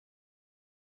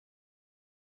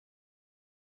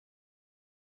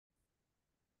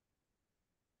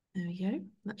There we go.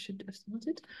 That should have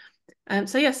started.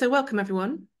 So welcome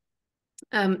everyone.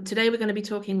 Today we're going to be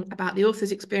talking about the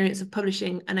author's experience of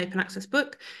publishing an open access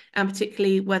book, and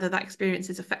particularly whether that experience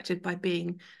is affected by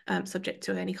being subject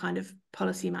to any kind of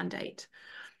policy mandate.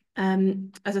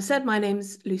 As I said, my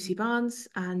name's Lucy Barnes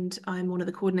and I'm one of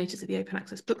the coordinators of the Open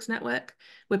Access Books Network.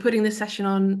 We're putting this session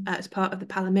on as part of the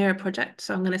PALOMERA project,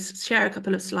 so I'm going to share a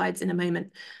couple of slides in a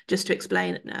moment just to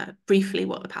explain briefly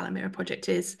what the PALOMERA project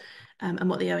is and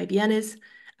what the OABN is,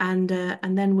 and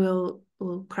then we'll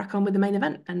crack on with the main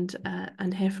event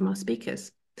and hear from our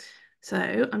speakers.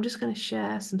 So I'm just going to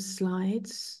share some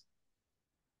slides.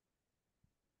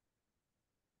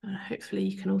 Hopefully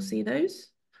you can all see those.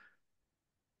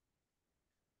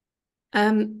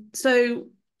 So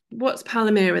what's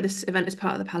PALOMERA? This event is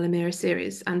part of the PALOMERA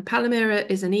series, and PALOMERA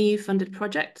is an EU-funded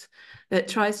project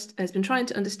that has been trying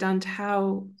to understand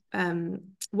how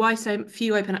why so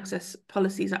few open access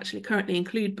policies actually currently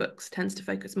include books, tends to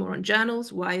focus more on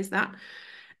journals. Why is that?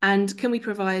 And can we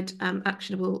provide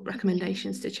actionable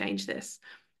recommendations to change this?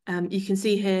 You can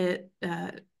see here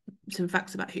some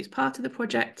facts about who's part of the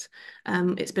project.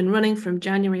 It's been running from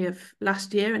January of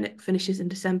last year and it finishes in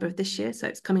December of this year, so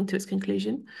it's coming to its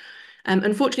conclusion.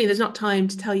 Unfortunately, there's not time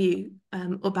to tell you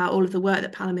about all of the work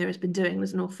that PALOMERA has been doing.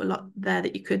 There's an awful lot there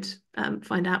that you could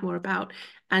find out more about.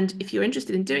 And if you're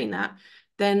interested in doing that,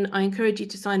 then I encourage you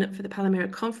to sign up for the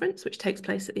PALOMERA conference, which takes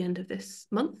place at the end of this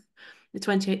month, the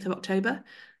 28th of October.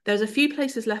 There's a few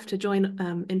places left to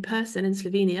join in person in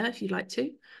Slovenia if you'd like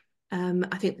to.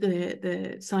 I think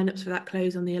the sign-ups for that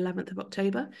close on the 11th of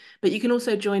October, but you can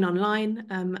also join online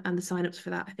and the sign-ups for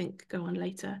that, I think, go on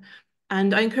later.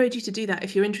 And I encourage you to do that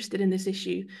if you're interested in this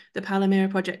issue. The PALOMERA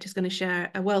project is going to share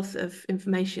a wealth of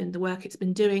information, the work it's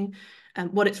been doing,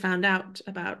 what it's found out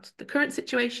about the current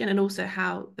situation, and also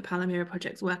how the PALOMERA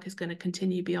project's work is going to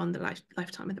continue beyond the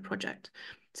lifetime of the project.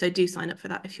 So do sign up for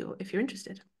that if you're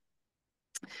interested.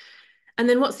 And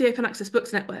then what's the Open Access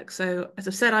Books Network? So as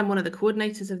I've said, I'm one of the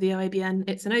coordinators of the OABN.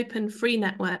 It's an open, free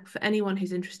network for anyone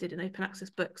who's interested in open access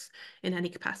books in any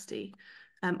capacity.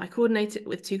 I coordinate it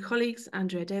with two colleagues,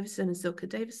 Andrea Davison and Silke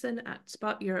Davison at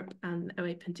Spark Europe and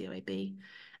OAPEN DOAB.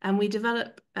 And we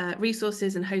develop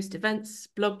resources and host events,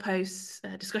 blog posts,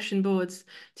 discussion boards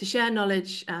to share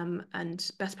knowledge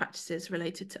and best practices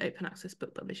related to open access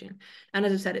book publishing. And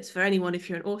as I said, it's for anyone. If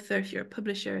you're an author, if you're a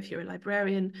publisher, if you're a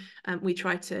librarian, we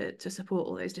try to support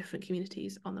all those different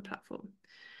communities on the platform.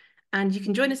 And you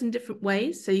can join us in different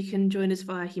ways. So you can join us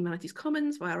via Humanities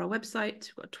Commons, via our website.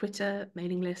 We've got Twitter,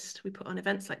 mailing list. We put on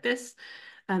events like this.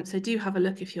 So do have a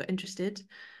look if you're interested.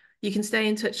 You can stay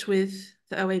in touch with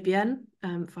the OABN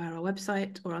via our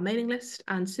website or our mailing list.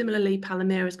 And similarly,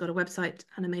 PALOMERA has got a website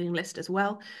and a mailing list as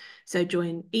well. So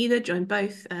join either, join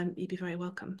both. You'd be very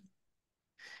welcome.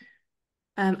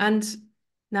 And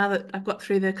now that I've got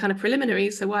through the kind of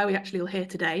preliminaries, so why are we actually all here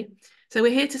today? So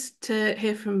we're here to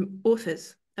hear from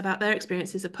authors about their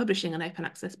experiences of publishing an open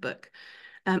access book.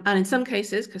 And in some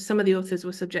cases, because some of the authors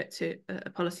were subject to a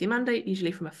policy mandate,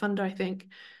 usually from a funder, I think,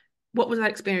 what was that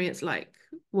experience like?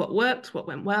 What worked, what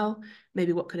went well,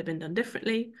 maybe what could have been done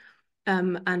differently,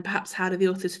 and perhaps how do the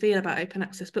authors feel about open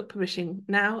access book publishing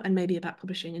now, and maybe about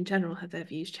publishing in general, have their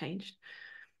views changed?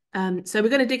 So we're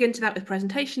going to dig into that with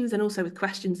presentations and also with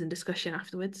questions and discussion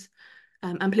afterwards.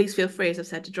 And please feel free, as I've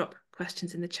said, to drop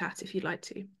questions in the chat if you'd like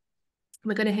to.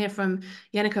 We're going to hear from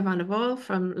Jenneke van der Wal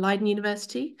from Leiden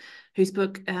University, whose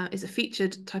book is a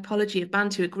featured typology of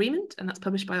Bantu agreement, and that's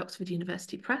published by Oxford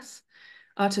University Press.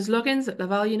 Arturs Logins at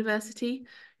Laval University,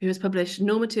 who has published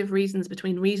Normative Reasons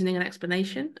Between Reasoning and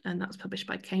Explanation, and that's published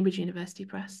by Cambridge University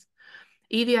Press.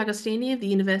 Evi Agostini of the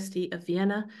University of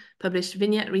Vienna published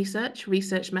Vignette Research,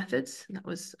 Research Methods, and that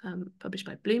was published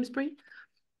by Bloomsbury.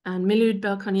 And Miloud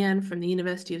Belkoniene from the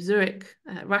University of Zurich,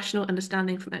 Rational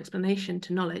Understanding from Explanation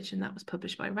to Knowledge, and that was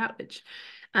published by Routledge.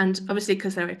 And obviously,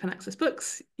 because they're open access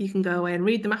books, you can go away and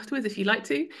read them afterwards if you'd like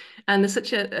to. And there's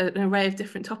such an array of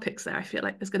different topics there. I feel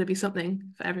like there's going to be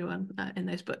something for everyone in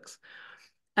those books.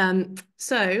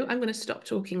 So I'm going to stop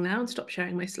talking now and stop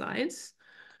sharing my slides.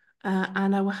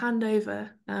 And I will hand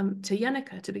over to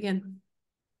Jenneke to begin.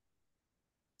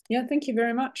 Yeah, thank you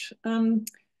very much.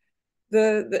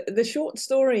 The short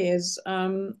story is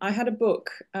I had a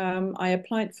book. I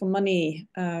applied for money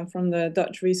from the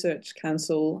Dutch Research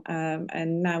Council,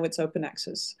 and now it's open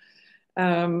access.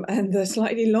 And the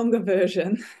slightly longer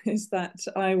version is that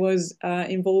I was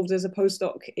involved as a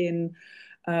postdoc in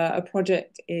a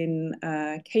project in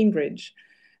Cambridge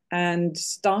and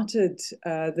started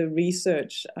the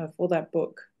research for that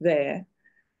book there.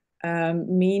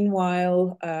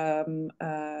 Meanwhile,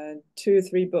 2 or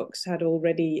 3 books had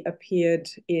already appeared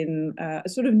in a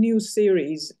sort of new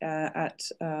series at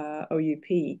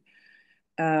OUP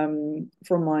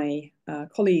from my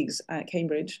colleagues at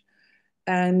Cambridge.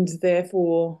 And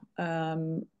therefore,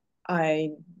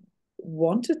 I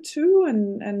wanted to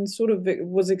and sort of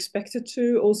was expected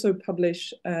to also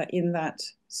publish in that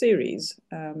series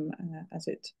as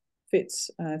it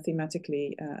fits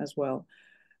thematically as well.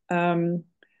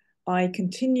 I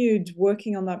continued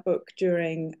working on that book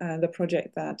during the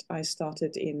project that I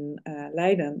started in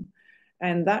Leiden.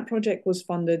 And that project was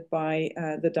funded by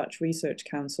the Dutch Research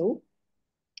Council.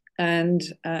 And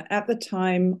at the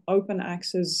time, open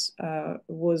access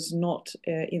was not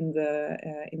in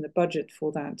the budget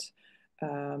for that,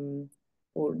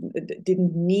 or it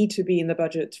didn't need to be in the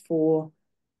budget for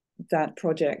that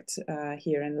project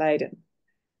here in Leiden.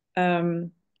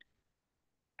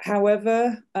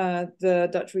 However, the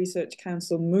Dutch Research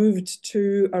Council moved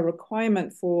to a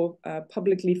requirement for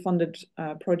publicly funded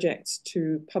projects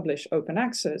to publish open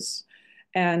access.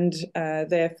 And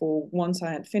therefore, once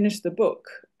I had finished the book,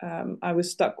 I was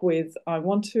stuck with, I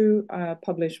want to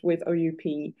publish with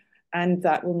OUP, and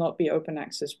that will not be open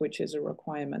access, which is a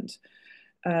requirement.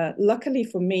 Luckily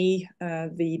for me,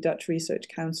 the Dutch Research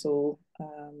Council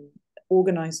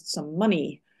organized some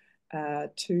money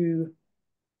to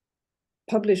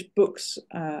publish books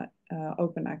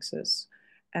open access,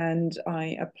 and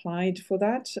I applied for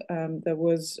that. There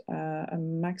was a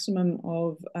maximum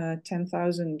of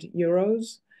 10,000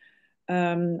 euros.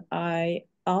 I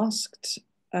asked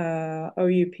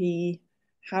OUP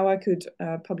how I could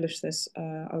publish this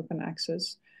open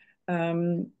access,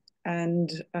 and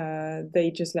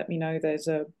they just let me know there's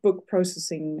a book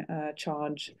processing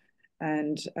charge.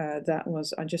 And that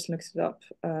was, I just looked it up,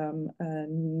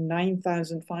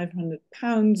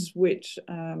 £9,500, which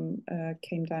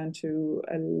came down to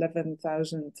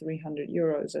 11,300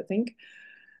 euros, I think,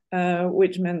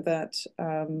 which meant that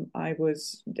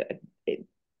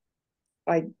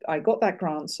I got that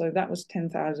grant, so that was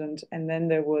 10,000, and then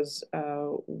there was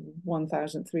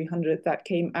 1,300 that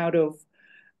came out of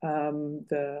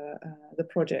the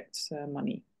project's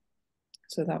money.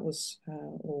 So that was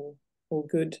all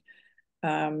good.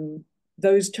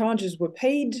 Those charges were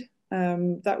paid.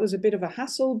 That was a bit of a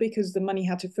hassle because the money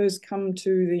had to first come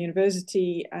to the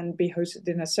university and be hosted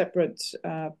in a separate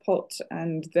pot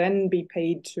and then be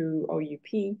paid to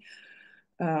OUP.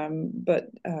 But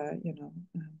you know,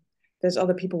 there's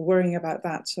other people worrying about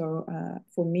that. So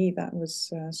for me, that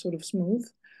was sort of smooth,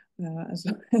 as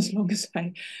long as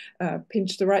I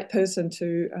pinched the right person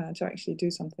to actually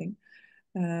do something.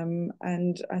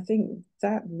 And I think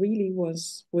that really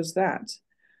was that.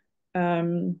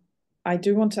 I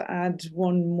do want to add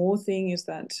one more thing, is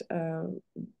that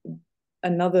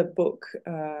another book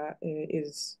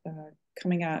is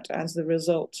coming out as the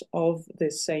result of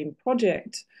this same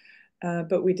project,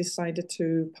 but we decided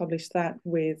to publish that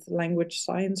with Language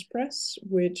Science Press,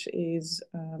 which is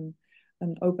an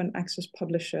open access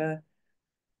publisher,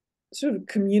 sort of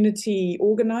community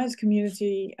organized,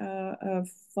 community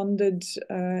funded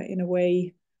in a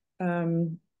way,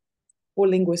 for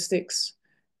linguistics,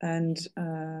 and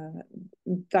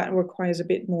that requires a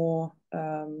bit more.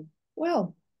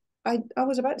 Well, I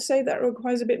was about to say that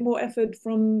requires a bit more effort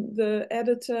from the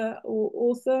editor or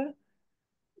author.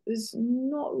 Is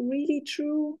not really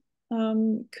true,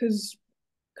 because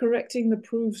correcting the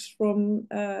proofs from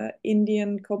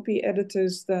Indian copy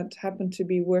editors that happened to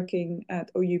be working at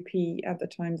OUP at the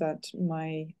time that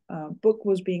my book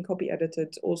was being copy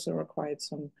edited also required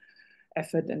some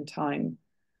effort and time.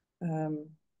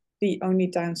 The only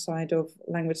downside of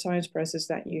Language Science Press is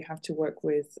that you have to work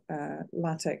with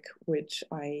LaTeX, which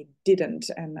I didn't,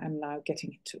 and I'm now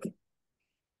getting into.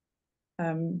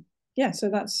 Yeah, so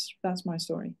that's my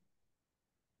story.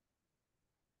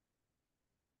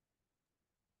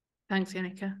 Thanks,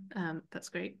 Jenneke. That's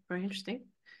great. Very interesting.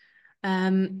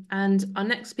 And our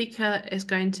next speaker is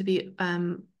going to be,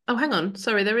 oh, hang on.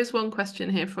 Sorry, there is one question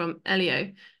here from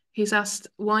Elio. He's asked,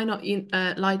 why not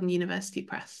Leiden University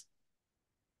Press?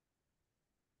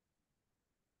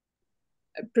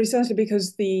 Precisely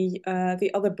because the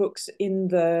other books in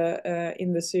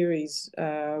the series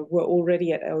were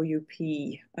already at OUP,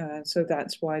 so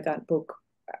that's why that book,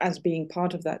 as being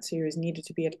part of that series, needed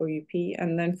to be at OUP.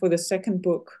 And then for the second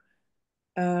book,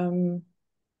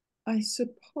 I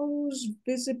suppose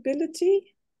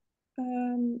visibility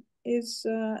is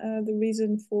the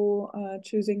reason for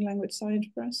choosing Language Science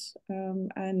Press,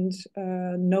 and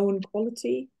known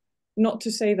quality. Not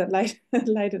to say that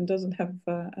Leiden doesn't have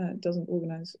doesn't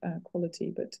organize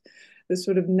quality, but the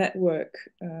sort of network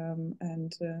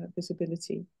and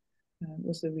visibility.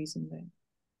 was the reason there.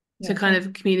 So kind of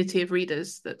a community of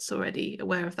readers that's already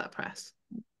aware of that press.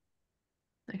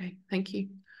 Okay, thank you.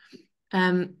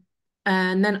 And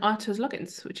then Arturs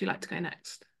Logins, would you like to go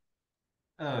next?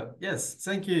 Yes,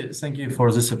 thank you. Thank you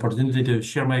for this opportunity to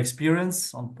share my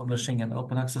experience on publishing an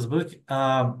open access book.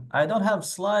 I don't have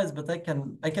slides, but I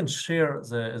can share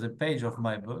the page of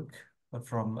my book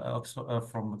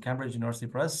from Cambridge University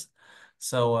Press.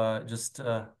 So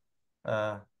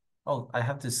oh, I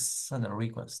have to send a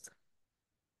request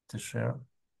to share.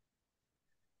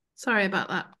 Sorry about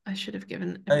that. I should have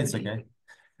given It's okay.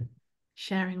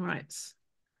 Sharing rights.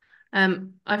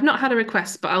 I've not had a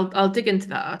request, but I'll dig into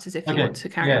that, Arturs, if you want to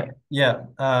carry on.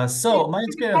 Yeah. So my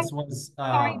experience was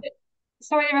sorry,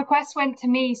 the request went to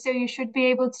me, so you should be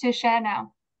able to share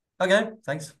now. Okay,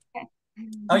 thanks. Okay.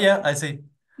 Oh yeah, I see.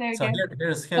 There we So go.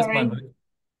 here's my book.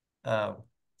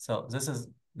 So this is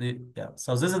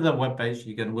the web page.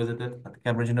 You can visit it at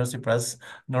Cambridge University Press.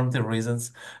 Normative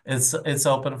reasons. It's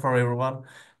open for everyone.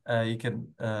 You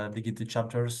can dig into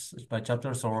chapters by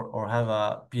chapters or have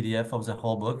a PDF of the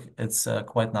whole book. It's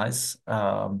quite nice.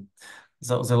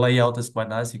 So the layout is quite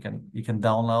nice. You can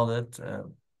download it,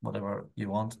 whatever you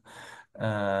want.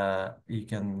 You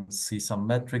can see some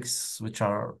metrics which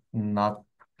are not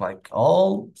like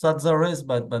all that there is,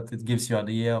 but it gives you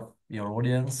idea of your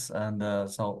audience, and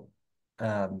that's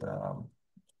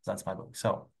my book.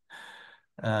 So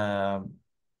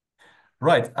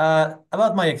right,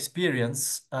 about my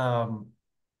experience,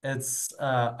 it's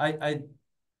I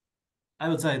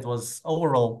would say it was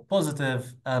overall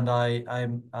positive, and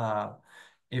I'm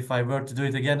if I were to do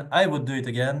it again, I would do it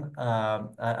again.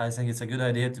 I think it's a good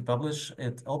idea to publish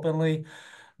it openly,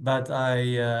 but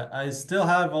I still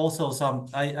have also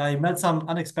I met some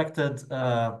unexpected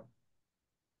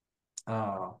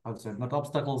I would say not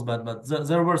obstacles, but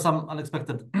there were some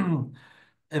unexpected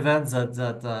events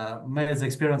that made the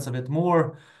experience a bit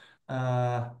more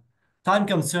time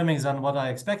consuming than what I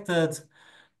expected.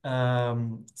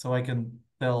 So I can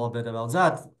tell a bit about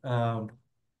that.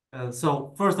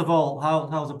 So first of all,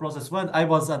 how the process went. I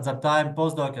was at that time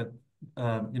postdoc at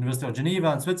University of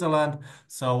Geneva in Switzerland.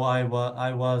 So I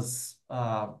was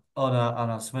on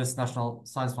a Swiss National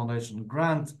Science Foundation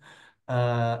grant,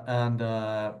 and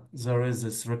there is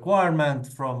this requirement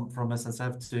from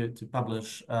SNCF to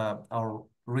publish our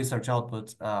research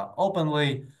output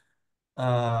openly.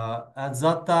 At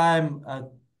that time,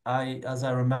 as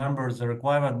I remember, the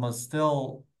requirement was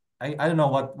still, I don't know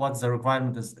what the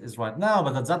requirement is right now,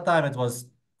 but at that time it was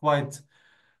quite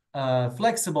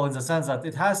flexible in the sense that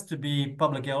it has to be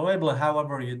publicly available.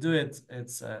 However you do it,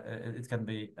 it can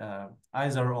be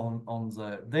either on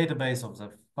the database of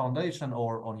the foundation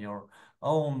or on your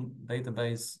own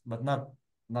database, but not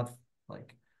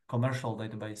like commercial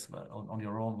database, but on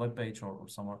your own webpage or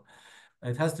somewhere.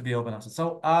 It has to be open access.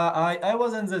 So I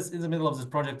was in the middle of this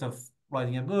project of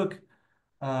writing a book,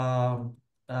 and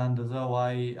though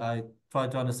I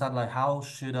tried to understand like how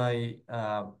should I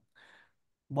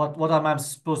what am I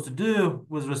supposed to do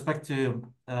with respect to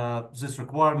this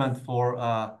requirement for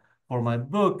my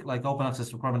book, like open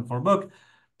access requirement for a book,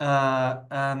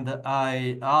 and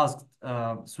I asked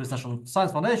Swiss National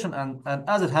Science Foundation, and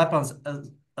as it happens,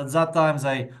 at that time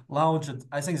they launched,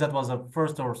 I think that was the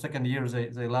first or second year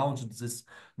they launched this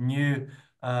new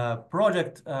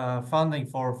project funding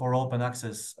for open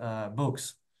access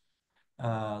books.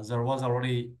 There was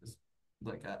already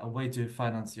like a way to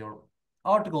finance your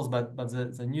articles, but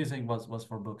the new thing was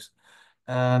for books,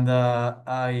 and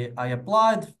I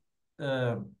applied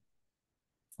for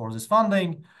this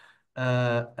funding,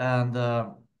 and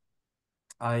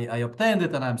I obtained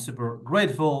it, and I'm super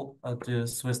grateful to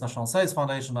Swiss National Science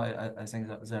Foundation. I think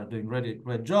that they're doing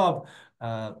great job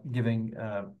giving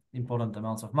important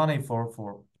amounts of money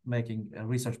for making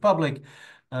research public,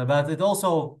 but it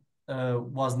also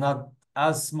was not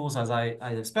as smooth as I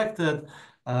expected.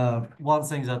 One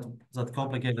thing that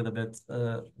complicated a bit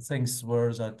things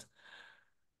were that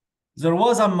there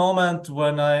was a moment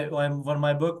when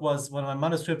my book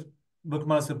manuscript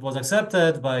was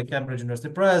accepted by Cambridge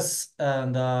University Press,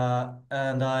 and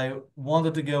I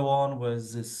wanted to go on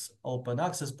with this open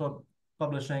access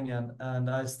publishing, and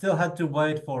I still had to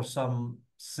wait for some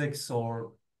 6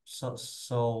 or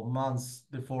so months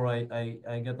before I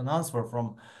get an answer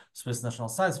from Swiss National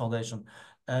Science Foundation,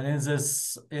 and in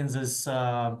this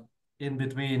in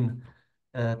between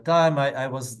time, I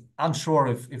was unsure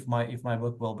if my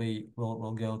book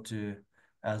will go to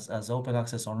as open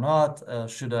access or not.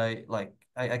 Should I like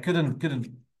I couldn't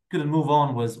move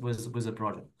on with the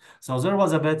project. So there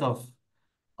was a bit of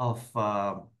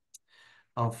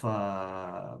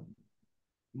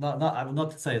I would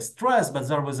not say stress, but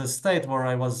there was a state where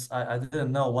I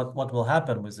didn't know what will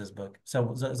happen with this book.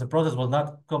 So the process was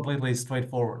not completely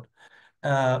straightforward.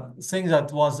 Thing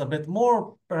that was a bit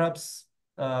more perhaps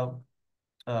the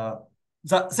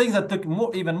thing that took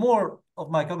even more of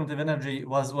my cognitive energy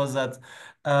was that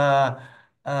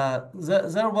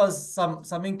there was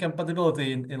some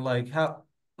incompatibility in like how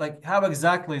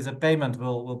exactly the payment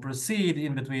will proceed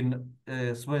in between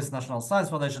Swiss National Science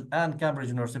Foundation and Cambridge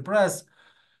University Press.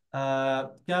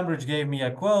 Cambridge gave me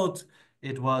a quote.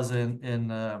 It was in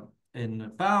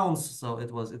pounds, so I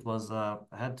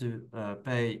had to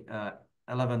pay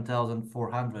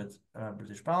 11,400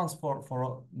 British pounds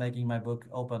for making my book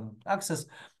open access.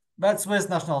 But Swiss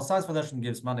National Science Foundation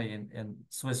gives money in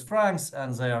Swiss francs,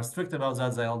 and they are strict about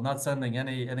that. They are not sending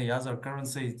any other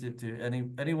currency to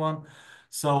anyone.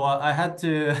 So I had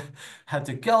to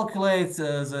calculate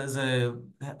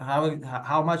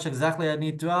how much exactly I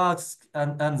need to ask,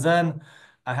 and then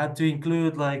I had to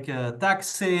include like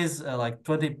taxes, like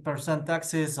 20%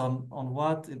 taxes on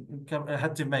what I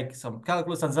had to make some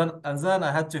calculus, and then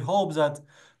I had to hope that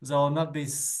there will not be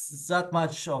that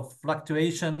much of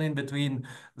fluctuation in between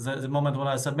the moment when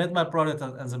I submit my product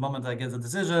and the moment I get the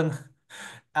decision.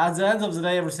 At the end of the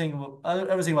day, everything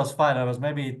was fine. I was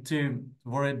maybe too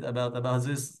worried about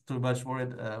this, too much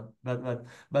worried.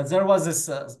 But there was this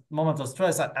moment of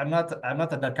stress. I'm not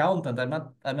an accountant. I'm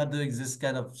not doing this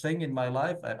kind of thing in my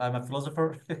life. I'm a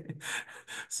philosopher,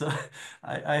 so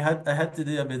I had to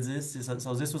do a bit this.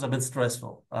 So this was a bit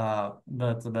stressful.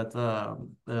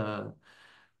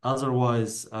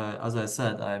 Otherwise, as I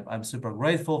said, I'm super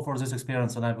grateful for this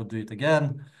experience, and I would do it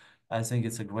again. I think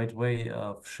it's a great way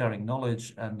of sharing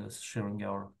knowledge and sharing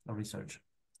our research.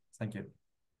 Thank you.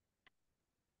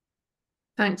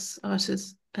 Thanks,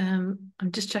 Arturs. I'm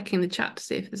just checking the chat to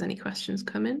see if there's any questions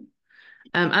come in.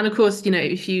 And of course,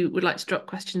 if you would like to drop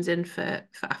questions in for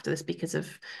after the speakers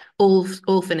have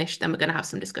all finished, then we're going to have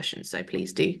some discussion. So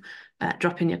please do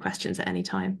drop in your questions at any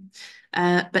time.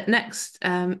 But next,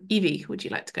 Evi, would you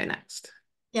like to go next?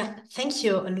 Yeah, thank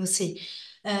you, Lucy.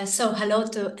 So hello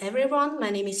to everyone.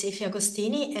 My name is Evi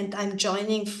Agostini, and I'm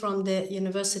joining from the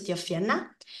University of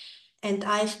Vienna. And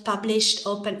I've published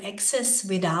open access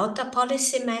without a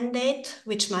policy mandate,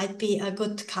 which might be a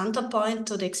good counterpoint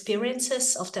to the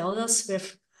experiences of the others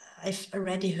I've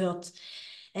already heard.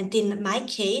 And in my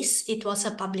case, it was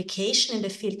a publication in the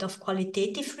field of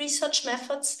qualitative research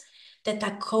methods that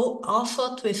I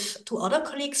co-authored with two other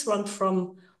colleagues, one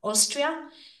from Austria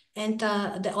and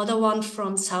the other one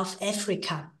from South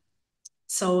Africa.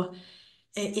 So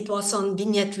it was on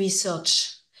vignette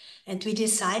research. And we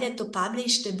decided to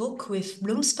publish the book with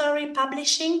Bloomsbury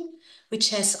Publishing, which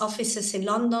has offices in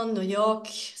London, New York,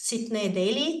 Sydney,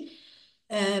 Delhi,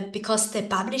 because the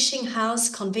publishing house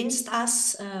convinced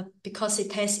us, because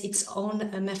it has its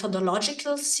own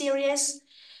methodological series.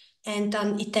 And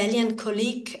an Italian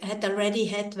colleague had already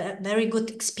had very good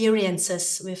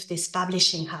experiences with this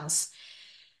publishing house.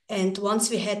 And once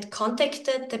we had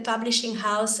contacted the publishing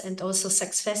house and also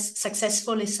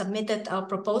successfully submitted our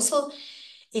proposal,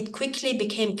 it quickly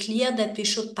became clear that we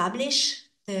should publish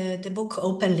the book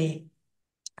openly.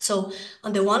 So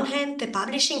on the one hand, the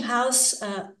publishing house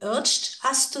urged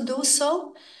us to do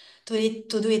so, to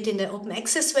do it in the open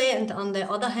access way. And on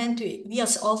the other hand, we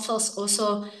as authors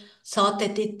also thought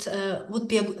that it would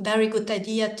be a very good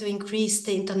idea to increase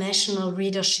the international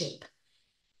readership.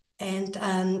 And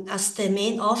as the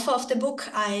main author of the book,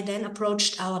 I then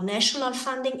approached our national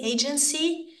funding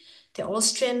agency, the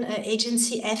Austrian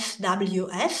agency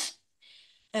FWF,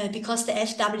 because the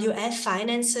FWF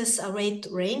finances a wide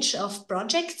range of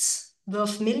projects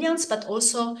worth millions, but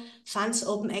also funds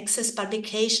open access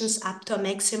publications up to a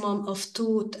maximum of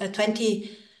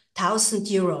 20,000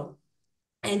 euro.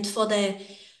 And for the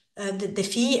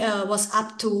fee was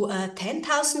up to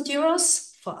 10,000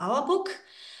 euros for our book.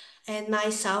 And my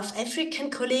South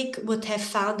African colleague would have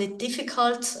found it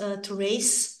difficult to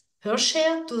raise her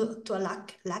share to a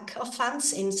lack of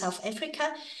funds in South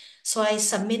Africa. So I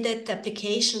submitted the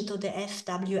application to the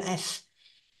FWF.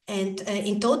 And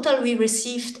in total, we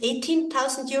received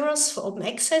 18,000 euros for open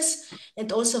access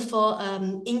and also for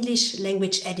English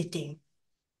language editing.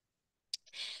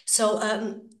 So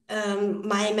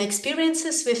my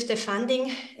experiences with the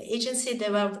funding agency, they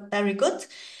were very good.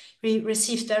 We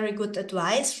received very good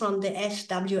advice from the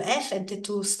FWF and the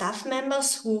two staff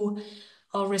members who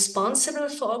are responsible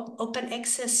for open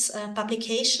access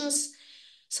publications.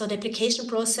 So the application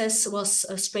process was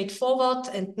straightforward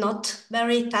and not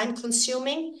very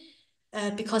time-consuming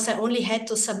because I only had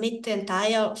to submit the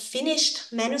entire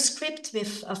finished manuscript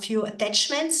with a few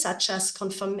attachments, such as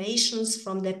confirmations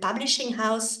from the publishing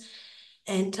house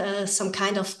and some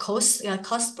kind of cost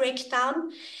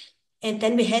breakdown. And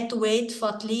then we had to wait for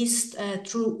at least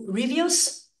 2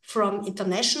 reviews from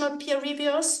international peer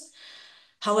reviewers.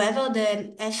 However,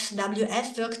 the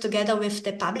FWF worked together with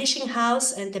the publishing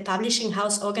house, and the publishing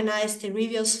house organized the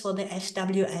reviews for the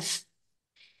FWF.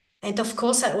 And of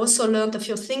course, I also learned a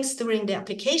few things during the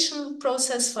application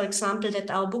process. For example, that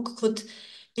our book could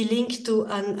be linked to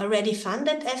an already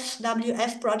funded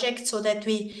FWF project so that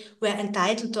we were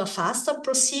entitled to a faster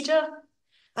procedure,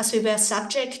 as we were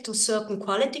subject to certain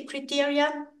quality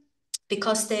criteria,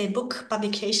 because the book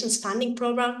publications funding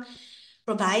program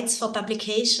provides for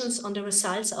publications on the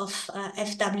results of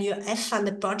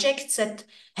FWF-funded projects that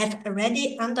have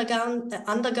already undergone the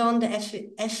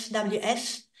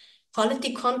FWF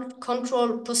quality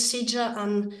control procedure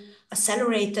and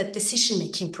accelerated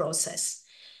decision-making process.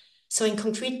 So in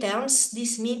concrete terms,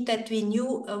 this means that we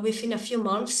knew within a few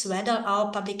months whether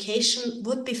our publication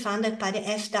would be funded by the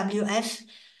FWF,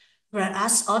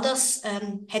 whereas others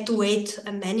had to wait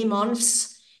many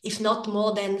months, if not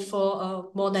more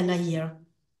than a year,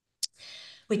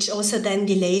 which also then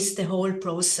delays the whole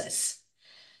process.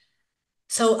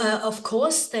 So of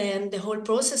course, the whole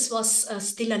process was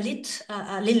still a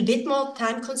little bit more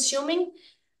time consuming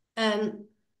than,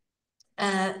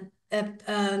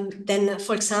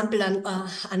 for example,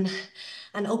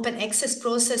 an open access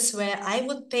process where I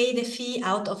would pay the fee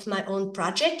out of my own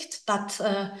project, but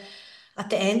at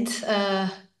the end,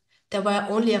 there were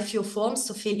only a few forms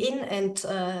to fill in, and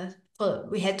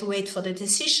we had to wait for the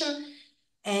decision.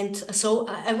 And so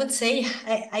I would say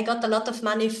I got a lot of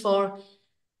money for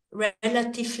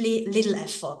relatively little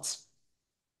effort.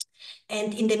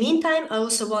 And in the meantime, I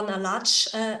also won a large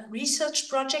research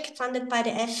project funded by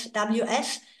the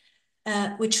FWF,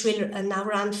 which will now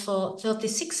run for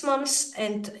 36 months.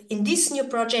 And in this new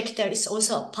project, there is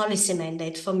also a policy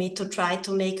mandate for me to try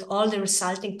to make all the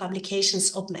resulting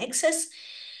publications open access.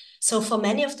 So for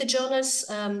many of the journals,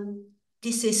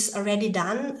 this is already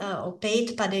done or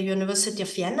paid by the University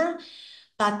of Vienna.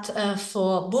 But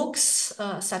for books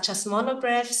such as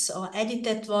monographs or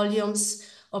edited volumes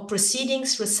or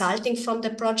proceedings resulting from the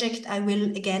project, I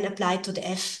will again apply to the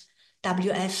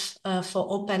FWF for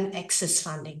open access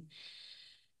funding.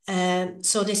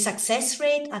 So the success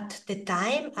rate at the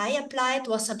time I applied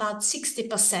was about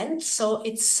 60%. So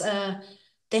it's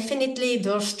definitely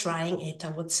worth trying it, I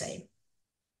would say.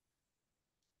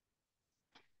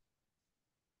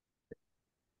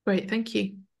 Great, thank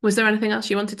you. Was there anything else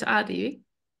you wanted to add, Evi?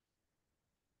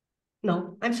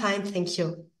 No, I'm fine, thank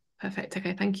you. Perfect,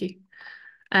 okay, thank you.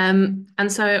 And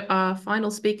so our final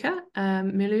speaker,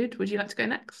 Miloud, would you like to go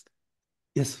next?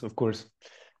 Yes, of course.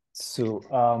 So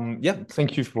yeah,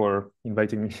 thank you for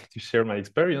inviting me to share my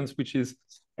experience, which is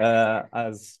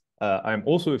as I'm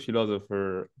also a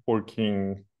philosopher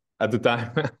working at the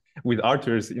time with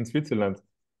Arturs in Switzerland,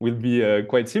 will be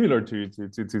quite similar to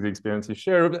the experience you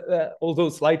share, although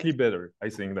slightly better, I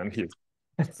think, than his.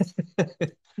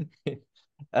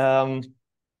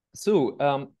 So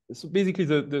basically,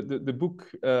 the book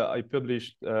I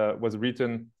published was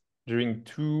written during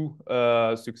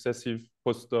 2 successive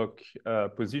postdoc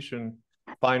positions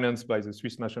financed by the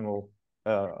Swiss National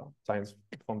Science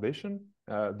Foundation,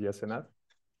 the SNF.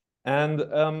 And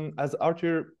as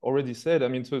Artur already said, I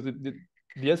mean, so the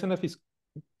SNF is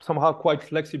somehow quite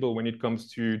flexible when it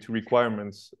comes to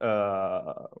requirements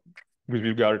with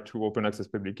regard to open access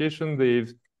publication.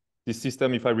 They've this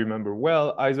system, if I remember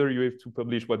well, either you have to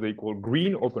publish what they call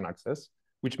green open access,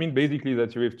 which means basically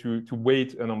that you have to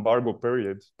wait an embargo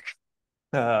period,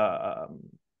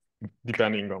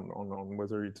 depending on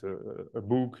whether it's a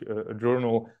book, a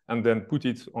journal, and then put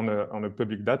it on a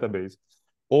public database,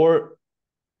 or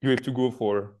you have to go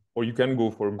for, or you can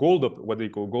go for what they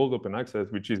call gold open access,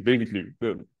 which is basically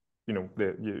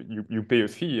you pay a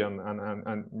fee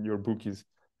and your book is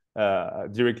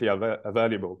directly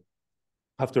available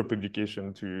after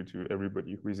publication to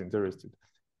everybody who is interested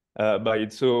by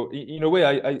it. So in a way,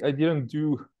 I didn't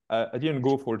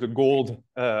go for the gold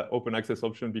open access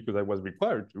option because I was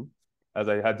required to, as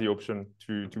I had the option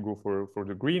to go for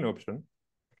the green option.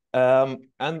 And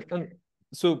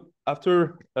so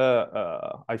after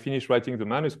I finished writing the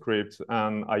manuscript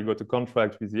and I got a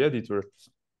contract with the editor,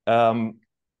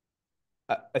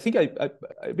 I think I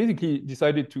basically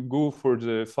decided to go for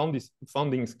the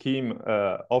funding scheme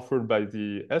offered by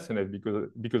the SNF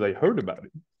because I heard about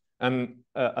it. And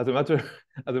as a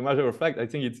matter of fact, I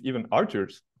think it's even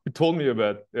Arturs who told me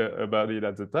about it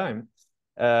at the time,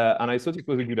 and I thought it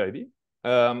was a good idea.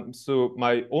 So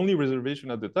my only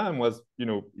reservation at the time was,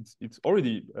 it's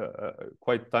already a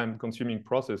quite time-consuming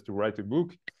process to write a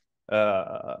book.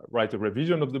 write a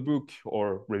revision of the book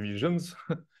or revisions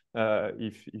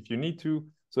if you need to.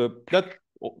 So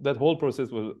that whole process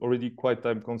was already quite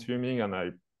time consuming, and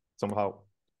I somehow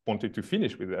wanted to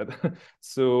finish with that.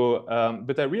 So,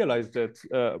 but I realized that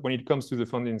when it comes to the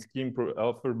funding scheme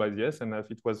offered by the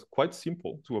SNF, it was quite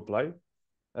simple to apply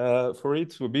for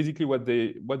it. So basically what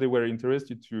they were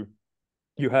interested to,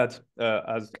 you had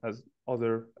as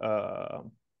other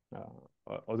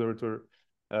author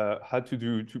had to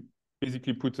do to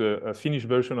basically put a finished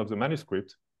version of the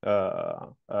manuscript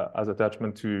as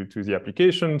attachment to the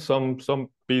application, some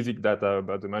basic data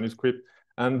about the manuscript,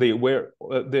 and they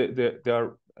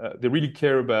really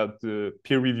care about the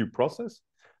peer review process.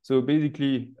 So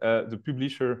basically, the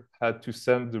publisher had to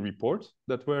send the reports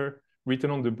that were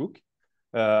written on the book,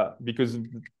 because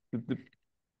the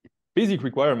basic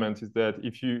requirement is that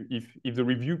if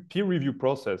the peer review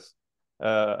process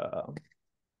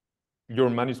your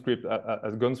manuscript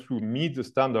has gone through meet the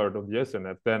standard of the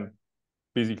SNF, then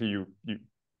basically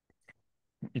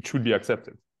it should be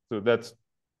accepted. So that's,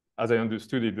 as I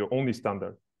understood it, the only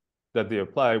standard that they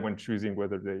apply when choosing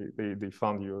whether they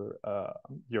found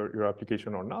your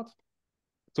application or not.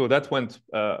 So that went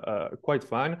quite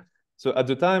fine. So at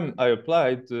the time I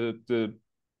applied, the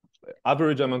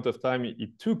average amount of time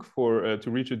it took to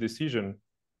reach a decision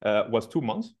was 2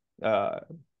 months.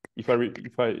 If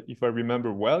I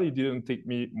remember well, it didn't take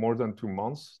me more than 2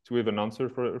 months to have an answer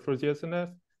for the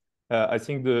SNF. I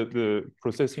think the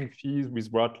processing fees with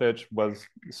Routledge was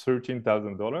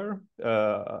 $13,000,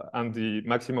 and the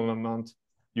maximum amount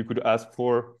you could ask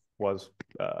for was,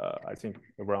 I think,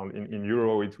 around in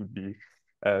euro it would be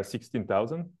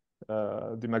 16,000.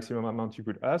 The maximum amount you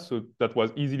could ask, so that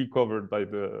was easily covered by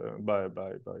the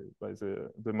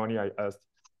money I asked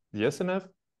the SNF.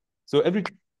 So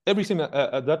everything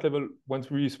at that level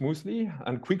went really smoothly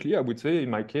and quickly, I would say, in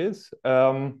my case.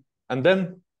 And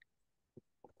then,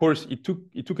 of course, it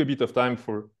took a bit of time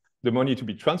for the money to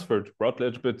be transferred to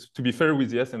Routledge. But to be fair with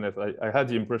the SNF, I had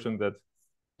the impression that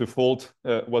the fault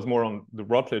was more on the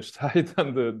Routledge side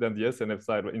than the SNF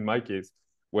side in my case,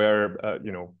 where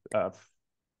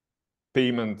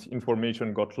payment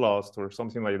information got lost or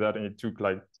something like that, and it took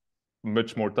like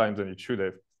much more time than it should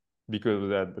have because of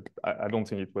that. But I don't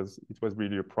think it was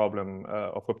really a problem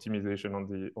of optimization on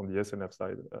the SNF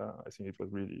side. I think it was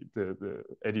really the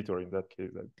editor in that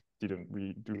case that didn't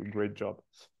really do a great job.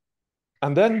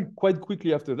 And then quite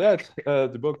quickly after that,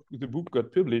 the book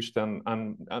got published, and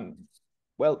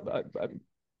well, I'm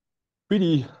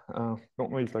pretty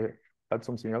don't know if I had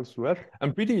something else to add.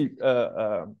 I'm pretty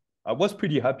I was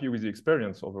pretty happy with the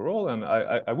experience overall, and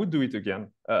I would do it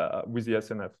again with the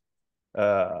SNF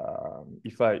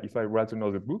if I write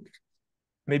another book.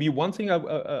 Maybe one thing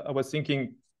I was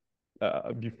thinking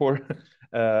before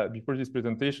this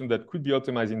presentation that could be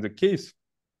optimized in the case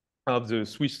of the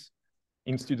Swiss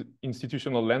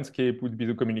institutional landscape would be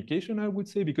the communication, I would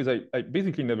say, because I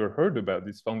basically never heard about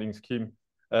this funding scheme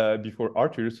before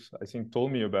Arturs, I think,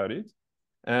 told me about it.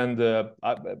 And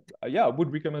I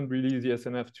would recommend really the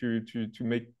SNF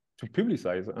to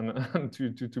publicize and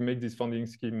to make this funding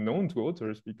scheme known to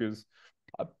authors, because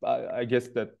I guess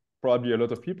that probably a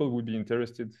lot of people would be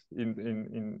interested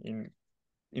in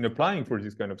applying for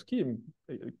this kind of scheme,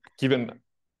 given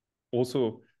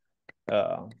also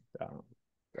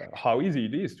how easy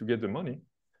it is to get the money.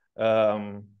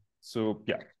 So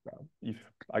yeah, if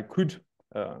I could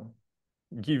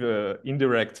give an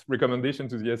indirect recommendation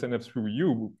to the SNF through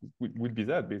you, would be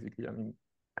that, basically. I mean,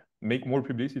 make more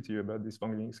publicity about this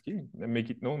funding scheme and make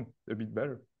it known a bit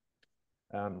better.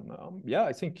 Yeah,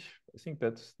 I think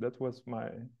that was my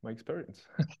experience.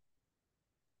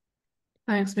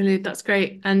 Thanks, Miloud. That's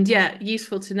great. And yeah,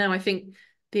 useful to know, I think,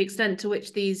 the extent to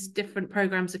which these different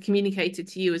programs are communicated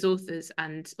to you as authors,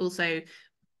 and also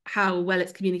how well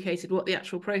it's communicated, what the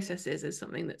actual process is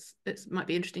something that's might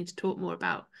be interesting to talk more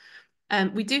about.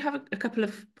 We do have a couple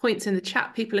of points in the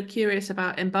chat. People are curious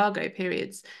about embargo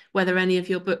periods, whether any of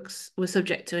your books were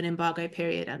subject to an embargo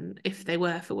period, and if they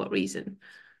were, for what reason.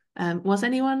 Did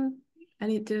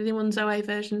anyone's OA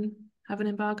version have an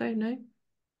embargo? No?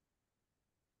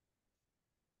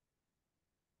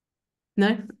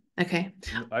 No? Okay.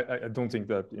 I don't think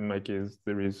that in my case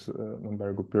there is an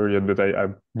embargo period, but I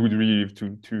would really have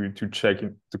to check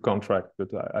the contract, but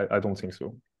I don't think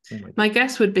so. My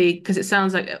guess would be, because it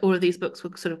sounds like all of these books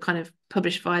were sort of kind of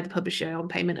published via the publisher on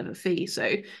payment of a fee,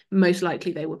 so most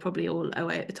likely they were probably all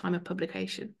OA at the time of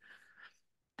publication.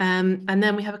 And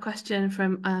then we have a question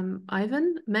from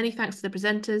Ivan. Many thanks to the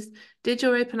presenters. Did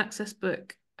your open access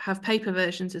book have paper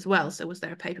versions as well? So was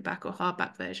there a paperback or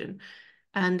hardback version?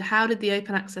 And how did the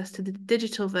open access to the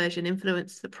digital version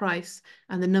influence the price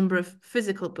and the number of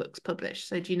physical books published?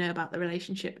 So do you know about the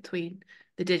relationship between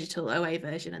the digital OA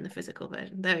version and the physical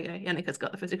version? There we go. Jenneke's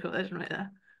got the physical version right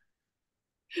there.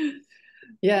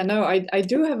 Yeah, no, I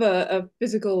do have a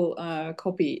physical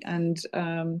copy, and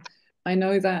I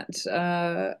know that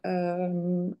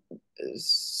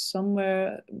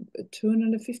somewhere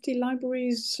 250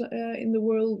 libraries in the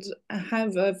world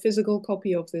have a physical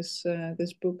copy of this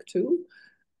this book too.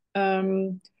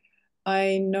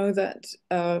 I know that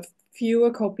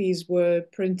fewer copies were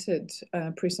printed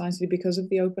precisely because of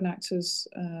the open access,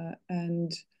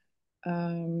 and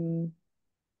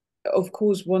of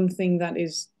course, one thing that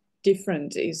is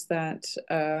different is that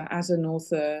as an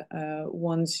author,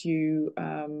 once you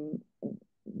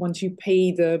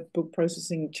pay the book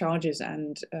processing charges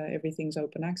and everything's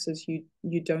open access, you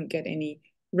don't get any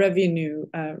revenue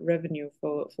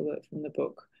from the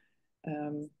book.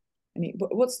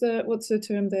 What's the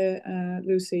term there,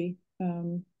 Lucy?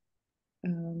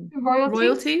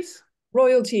 Royalties.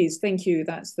 Royalties. Thank you.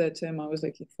 That's the term I was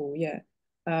looking for. Yeah.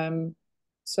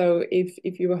 So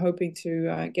if you were hoping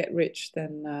to get rich,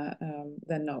 then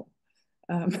no.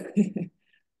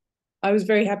 I was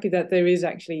very happy that there is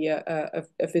actually a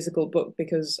physical book,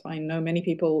 because I know many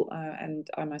people, and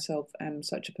I myself am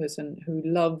such a person who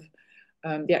love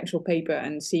the actual paper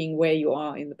and seeing where you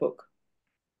are in the book.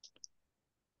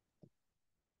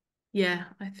 Yeah,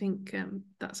 I think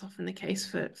that's often the case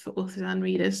for authors and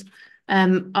readers.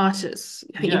 Artists,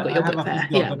 I think you've got your book there.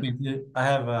 Yeah, copy. I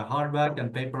have a hardback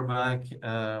and paperback.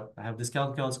 I have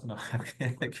discount codes. No,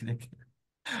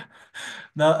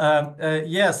 no.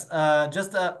 Yes.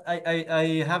 Just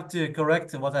I have to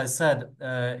correct what I said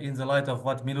in the light of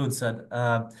what Miloud said.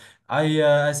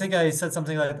 I think I said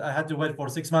something like I had to wait for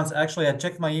 6 months. Actually, I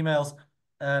checked my emails,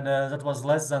 and that was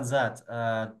less than that.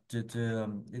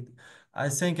 I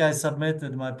think I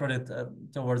submitted my project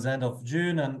towards the end of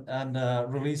June, and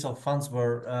release of funds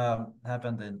were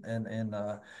happened in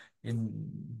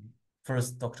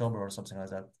 1st October or something like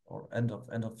that, or end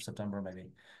of September maybe.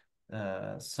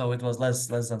 So it was less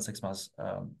than 6 months.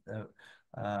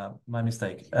 My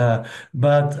mistake.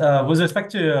 But with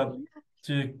respect to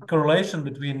correlation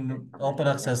between open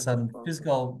access and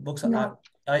physical books, I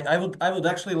would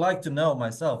actually like to know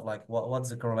myself, like what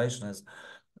the correlation is.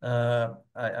 I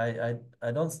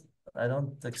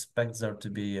don't expect there to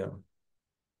be.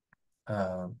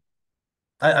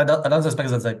 I don't expect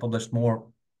that they published more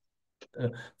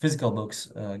physical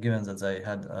books, given that they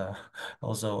had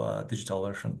also a digital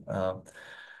version.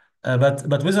 But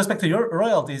with respect to your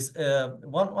royalties,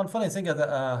 one funny thing that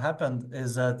happened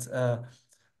is that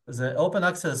the open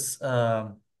access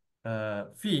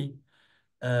fee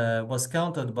was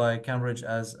counted by Cambridge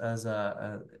as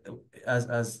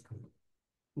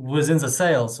within the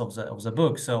sales of the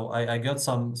book. So I got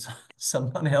some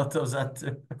money out of that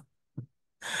too.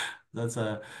 That's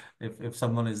if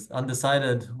someone is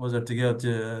undecided whether to go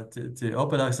to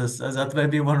open access, that may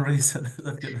be one reason.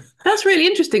 That's really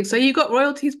interesting. So you got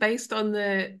royalties based on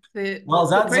the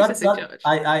processing charge.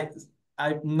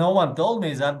 I no one told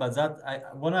me that, but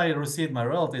when I received my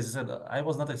royalties, I said I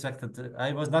was not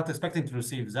expecting to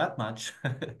receive that much,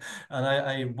 and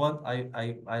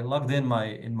I logged in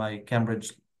my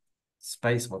Cambridge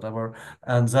space, whatever,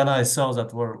 and then I saw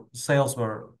that sales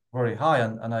were very high,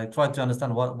 and I tried to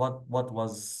understand what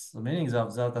was the meaning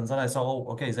of that, and then I saw, oh,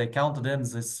 okay, they counted in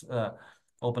this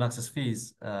open access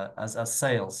fees as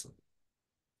sales.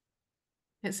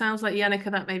 It sounds like,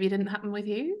 Jenneke, that maybe didn't happen with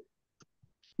you.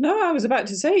 No, I was about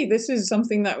to say, this is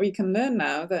something that we can learn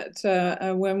now, that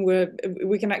when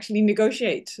we can actually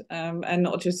negotiate and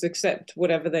not just accept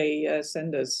whatever they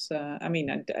send us. I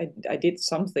mean, I did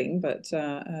something, but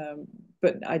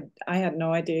I had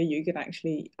no idea you could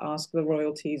actually ask the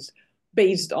royalties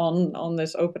based on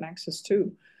this open access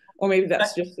too. Or maybe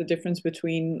that's just the difference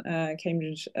between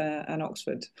Cambridge and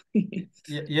Oxford.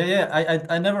 Yeah.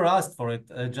 I never asked for it.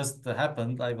 It just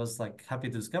happened. I was like happy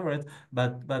to discover it.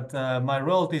 But my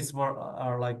royalties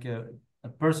are like a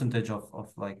percentage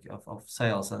of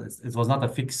sales. It was not a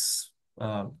fixed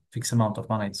amount of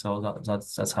money. So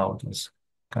that's how it was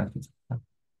kind of.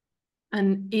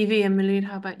 And Evi and Miloud,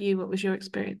 how about you? What was your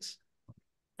experience?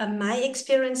 My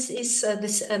experience is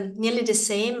nearly the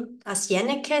same as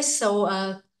Jenneke. So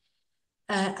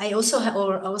I also have,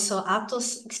 or also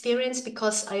Arturs' experience,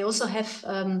 because I also have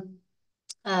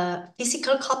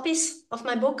physical copies of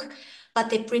my book, but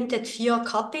they printed fewer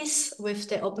copies with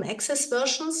the open access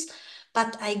versions.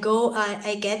 But I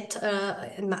get,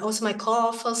 and also my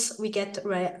co-authors, we get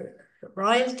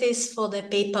royalties for the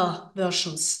paper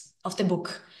versions of the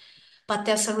book. but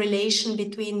there's a relation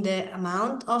between the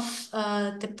amount of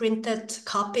the printed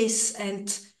copies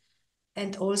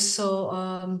and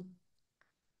also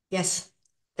yes,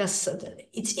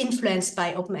 it's influenced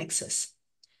by open access.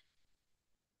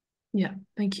 Yeah,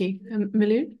 thank you.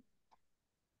 Miloud?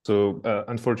 So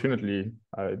unfortunately,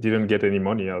 I didn't get any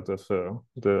money out of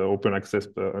the open access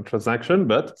transaction,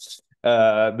 but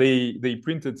they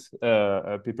printed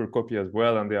a paper copy as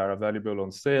well, and they are available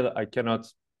on sale.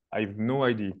 I have no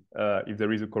idea if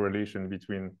there is a correlation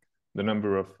between the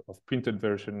number of printed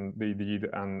version they did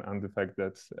and the fact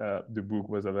that the book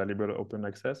was available open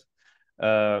access.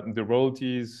 The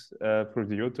royalties for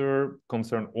the author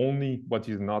concern only what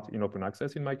is not in open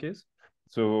access in my case.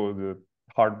 So the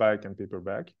hardback and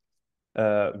paperback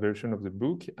version of the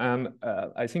book. And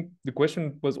I think the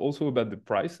question was also about the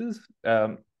prices.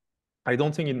 I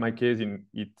don't think in my case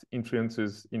it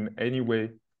influences in any way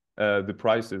the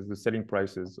prices, the selling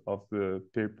prices of the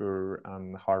paper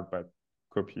and hardback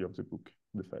copy of the book,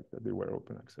 the fact that they were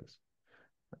open access.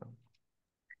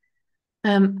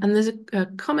 And there's a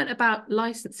comment about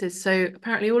licenses. So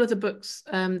apparently all of the books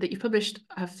that you've published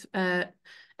have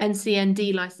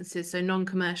NCND licenses, so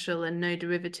non-commercial and no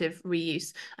derivative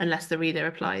reuse, unless the reader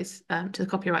applies to the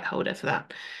copyright holder for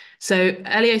that. So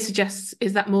Elio suggests,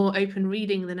 is that more open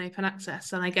reading than open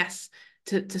access? And I guess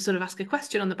to sort of ask a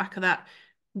question on the back of that,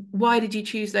 why did you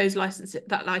choose that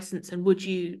license, and would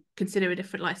you consider a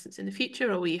different license in the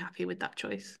future, or were you happy with that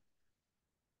choice?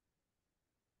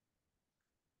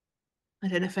 I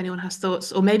don't know if anyone has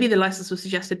thoughts, or maybe the license was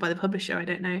suggested by the publisher. I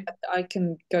don't know. I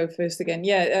can go first again.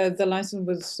 Yeah, the license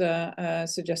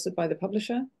was suggested by the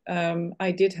publisher.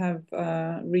 I did have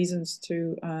reasons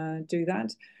to do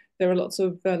that. There are lots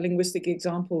of linguistic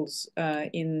examples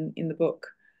in the book,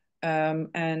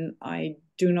 and I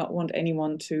do not want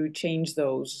anyone to change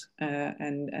those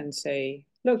and say,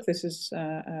 look, this is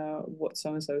what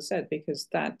so-and-so said, because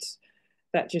that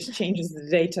just changes the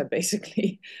data,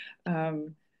 basically.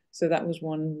 So that was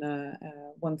one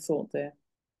thought there.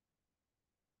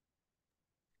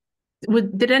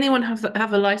 Did anyone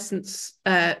have a license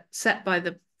set by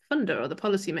the funder or the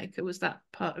policymaker? Was that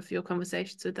part of your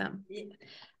conversations with them?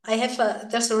 I have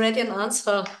there's already an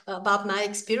answer about my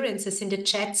experiences in the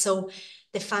chat. So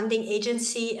the funding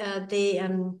agency,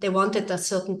 they wanted a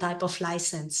certain type of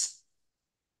license.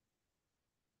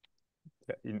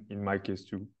 In my case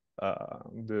too,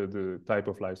 the type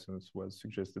of license was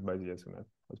suggested by the SNF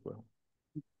as well.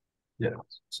 Yeah,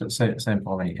 so same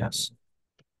for me, yes.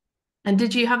 And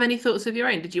did you have any thoughts of your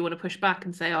own? Did you want to push back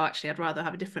and say, oh, actually, I'd rather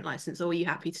have a different license, or were you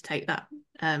happy to take that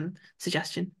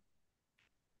suggestion?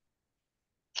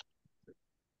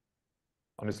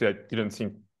 Honestly, I didn't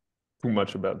think too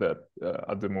much about that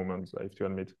at the moment, I have to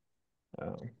admit.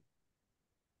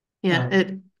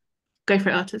 Go for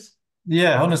it, Arturs.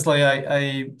 Yeah, honestly,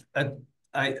 I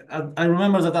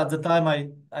remember that at the time I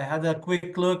had a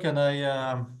quick look, and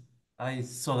I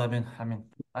saw. I mean,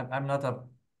 I'm not a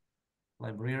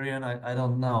librarian. I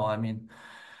don't know. I mean,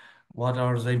 what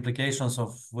are the implications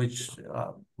of which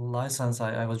license?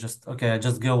 I was just okay. I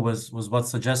just go with what's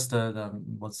suggested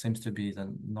and what seems to be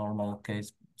the normal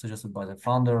case suggested by the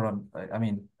founder. And I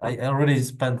mean, I already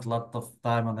spent a lot of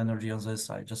time and energy on this.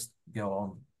 I just go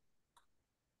on.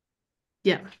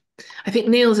 Yeah, I think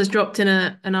Niels has dropped in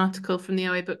an article from the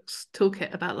OA Books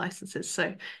Toolkit about licenses.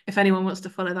 So if anyone wants to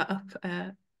follow that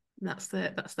up, that's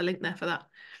the link there for that.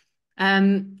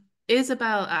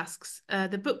 Isabel asks,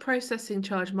 the book processing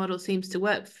charge model seems to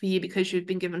work for you because you've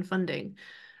been given funding.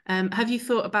 Have you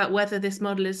thought about whether this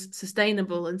model is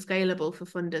sustainable and scalable for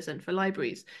funders and for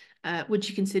libraries? Would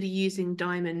you consider using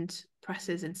diamond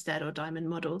presses instead, or diamond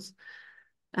models?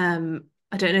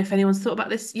 I don't know if anyone's thought about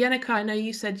this. Jenneke, I know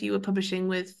you said you were publishing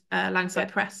with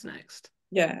Langside Press next.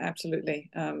 Yeah,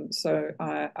 absolutely. So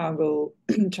I will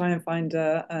try and find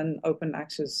an open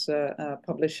access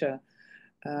publisher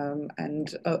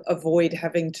and avoid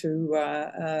having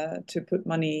to put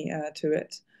money to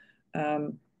it.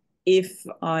 If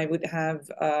I would have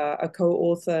a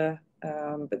co-author,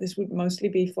 but this would mostly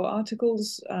be for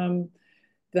articles,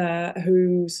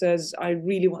 who says, I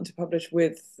really want to publish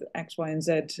with X, Y, and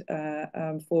Z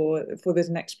for this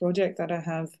next project that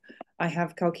I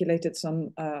have calculated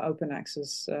some open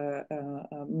access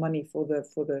money for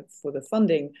the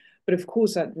funding, but of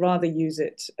course I'd rather use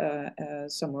it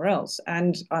somewhere else,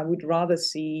 and I would rather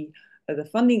see the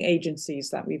funding agencies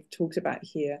that we've talked about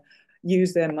here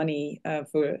use their money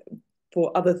for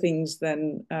other things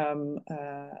than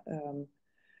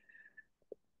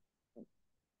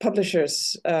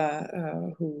publishers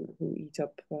who eat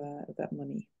up that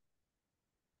money.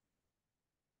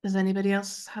 Does anybody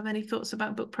else have any thoughts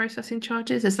about book processing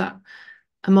charges? Is that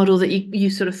a model that you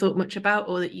sort of thought much about,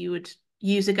 or that you would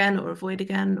use again or avoid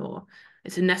again, or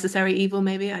it's a necessary evil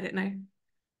maybe? I don't know.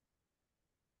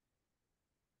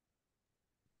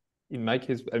 In my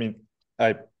case, I mean,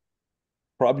 I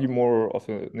probably more of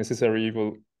a necessary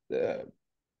evil,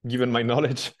 given my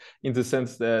knowledge, in the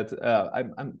sense that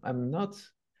I'm not.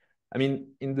 I mean,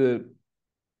 in the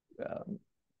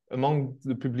among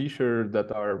the publishers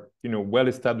that are well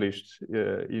established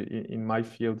in my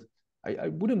field, I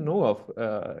wouldn't know of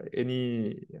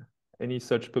any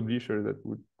such publisher that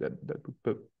would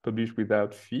publish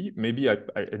without fee. Maybe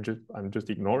I'm just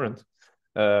ignorant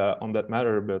on that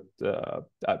matter, but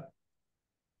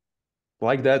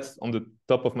like that on the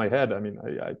top of my head, I mean,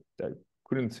 I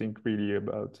couldn't think really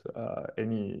about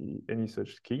any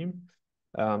such scheme.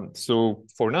 So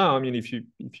for now, I mean, if you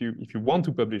want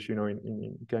to publish,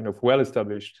 in kind of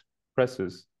well-established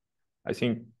presses, I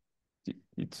think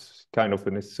it's kind of a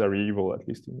necessary evil, at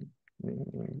least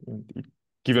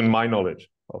given my knowledge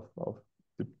of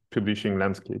the publishing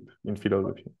landscape in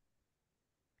philosophy.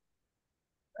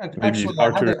 Actually,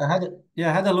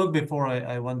 I had a look before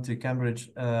I went to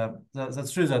Cambridge.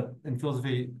 That's true that in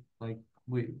philosophy, like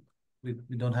we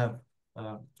don't have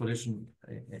tradition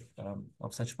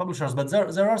of such publishers, but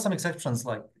there are some exceptions.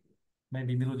 Like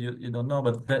maybe Miloud, you don't know,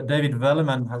 but David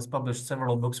Velleman has published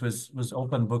several books with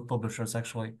open book publishers,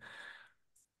 actually,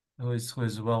 who is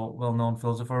a well-known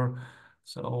philosopher.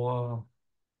 So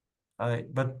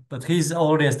but he's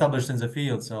already established in the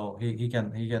field, so he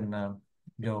can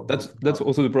go. That's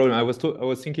also the problem. I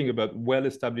was thinking about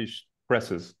well-established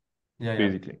presses,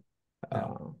 basically.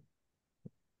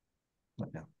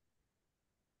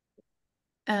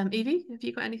 Evi, have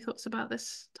you got any thoughts about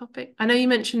this topic? I know you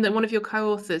mentioned that one of your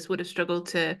co-authors would have struggled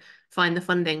to find the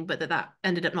funding, but that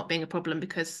ended up not being a problem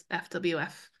because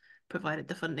FWF provided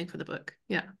the funding for the book.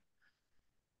 Yeah.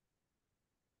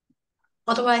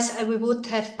 Otherwise, we would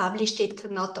have published it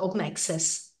not open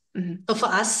access. So for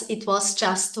us, it was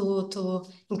just to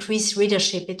increase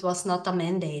readership. It was not a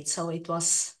mandate. So it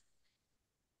was,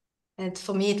 and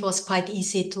for me, it was quite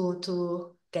easy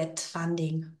to get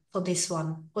funding for this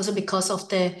one. Also because of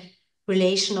the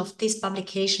relation of this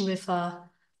publication with a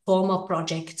former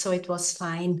project. So it was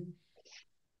fine.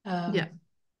 Yeah.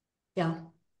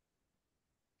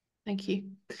 Thank you.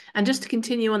 And just to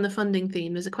continue on the funding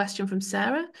theme, there's a question from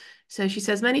Sarah. So she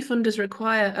says, many funders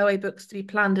require OA books to be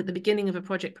planned at the beginning of a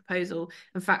project proposal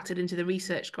and factored into the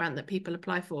research grant that people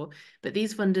apply for. But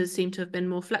these funders seem to have been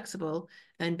more flexible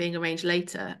and being arranged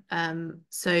later.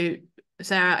 So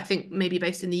Sarah, I think maybe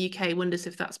based in the UK, wonders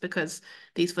if that's because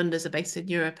these funders are based in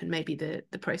Europe and maybe the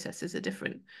processes are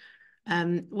different.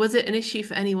 Was it an issue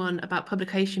for anyone about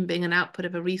publication being an output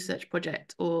of a research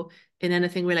project, or in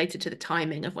anything related to the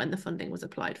timing of when the funding was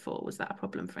applied for? Was that a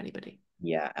problem for anybody?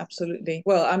 Yeah, absolutely.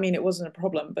 Well, I mean, it wasn't a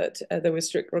problem, but there were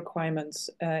strict requirements.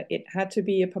 It had to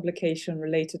be a publication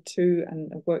related to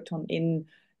and worked on in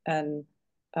an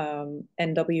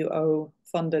NWO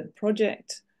funded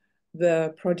project.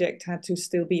 The project had to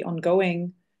still be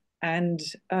ongoing, and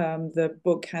the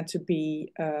book had to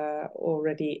be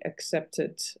already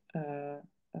accepted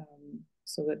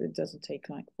so that it doesn't take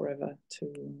like forever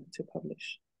to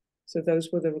publish. So those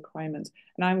were the requirements.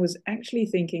 And I was actually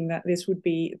thinking that this would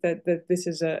be that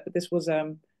this was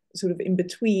sort of in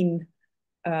between,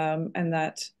 and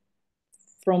that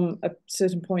from a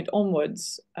certain point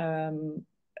onwards,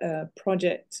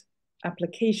 project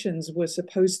applications were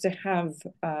supposed to have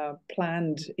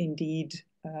planned indeed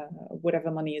whatever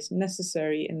money is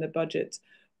necessary in the budget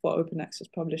for open access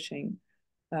publishing.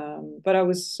 But I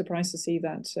was surprised to see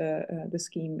that the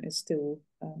scheme is still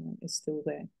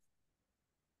there.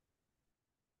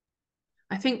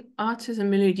 I think Arturs and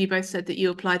Miloud, you both said that you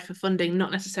applied for funding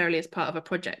not necessarily as part of a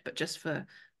project, but just for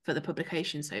the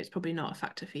publication. So it's probably not a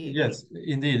factor for you. Yes,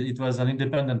 indeed, it was an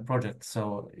independent project.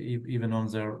 So even on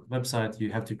their website,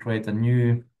 you have to create a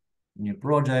new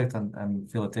project and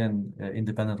fill it in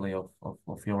independently of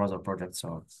your other projects.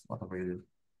 So it's whatever you do.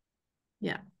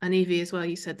 Yeah, and Evi as well,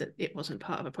 you said that it wasn't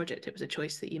part of a project, it was a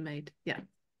choice that you made. Yeah.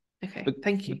 Okay,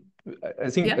 thank you.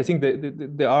 I think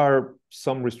there are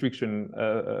some restriction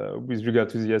with regard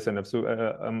to the SNF. So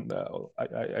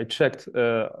I checked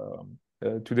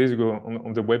 2 days ago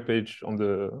on the webpage, on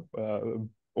the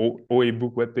OA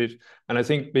book webpage, and I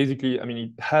think basically, I mean,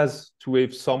 it has to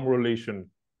have some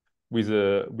relation with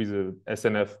a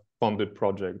SNF funded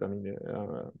project. I mean,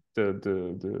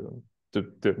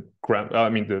 the grant. I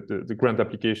mean, the grant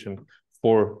application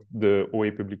for the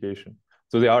OA publication.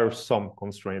 So there are some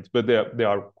constraints, but they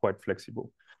are quite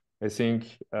flexible. I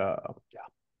think, yeah.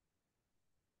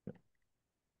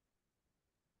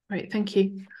 Great, thank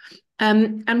you.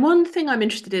 And one thing I'm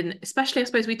interested in, especially I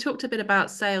suppose we talked a bit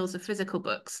about sales of physical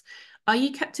books. Are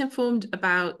you kept informed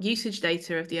about usage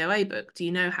data of the OA book? Do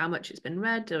you know how much it's been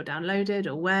read or downloaded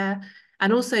or where?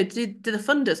 And also, do the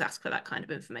funders ask for that kind of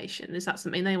information? Is that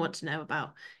something they want to know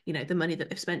about, you know, the money that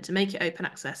they've spent to make it open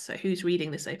access? So who's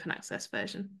reading this open access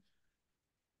version?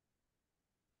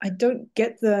 I don't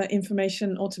get the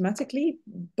information automatically,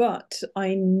 but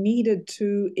I needed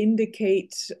to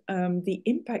indicate the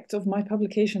impact of my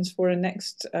publications for a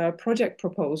next project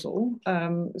proposal.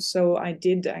 So I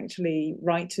did actually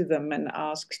write to them and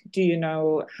ask, do you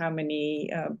know how many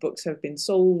books have been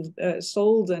sold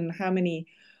and how many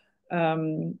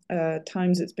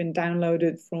times it's been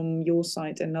downloaded from your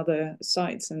site and other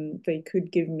sites? And they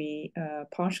could give me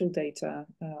partial data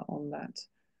on that.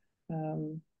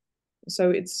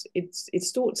 So it's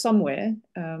stored somewhere.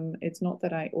 It's not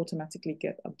that I automatically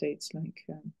get updates like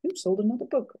who sold another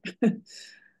book.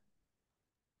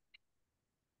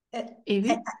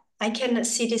 I can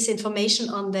see this information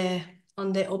on the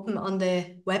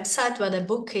website where the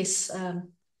book is,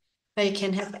 where you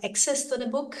can have access to the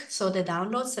book, so the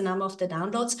downloads, the number of the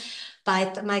downloads.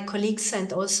 But my colleagues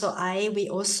and also we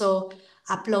also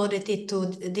uploaded it to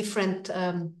different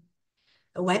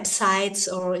websites,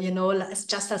 or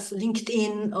just as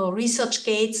LinkedIn or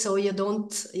ResearchGate, so you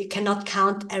cannot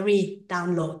count every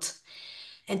download.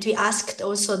 And we asked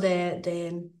also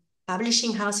the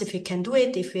publishing house if we can do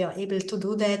it, if we are able to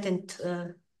do that,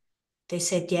 and they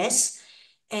said yes.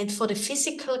 And for the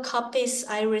physical copies,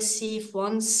 I receive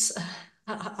once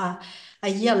a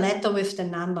year letter with the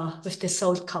number, with the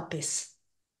sold copies.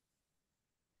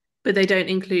 But they don't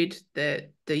include the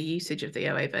usage of the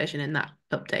OA version in that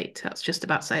update. That's just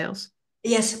about sales.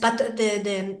 Yes, but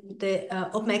the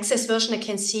open access version I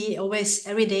can see always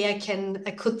every day.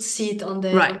 I could see it on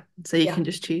the right. So you can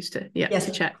just choose to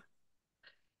to check.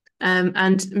 And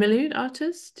Miloud,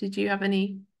 Arturs, did you have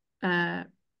any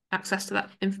access to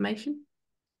that information?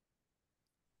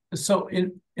 So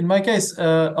in my case,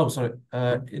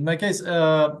 in my case,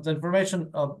 the information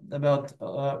about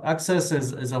access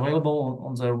is available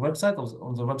on their website,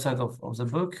 on the website of the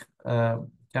book,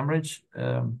 Cambridge.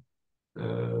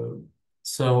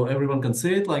 So everyone can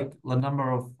see it, like the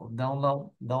number of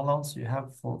downloads you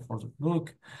have for the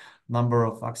book, number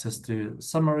of access to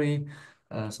summary,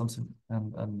 something,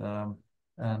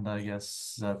 and I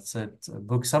guess that's it.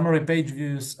 Book summary page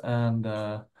views and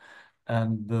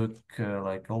book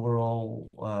like overall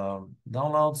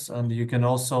downloads, and you can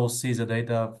also see the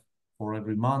data for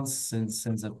every month since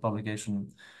the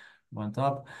publication went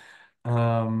up.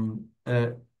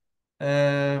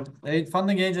 A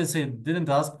funding agency didn't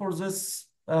ask for this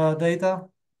data.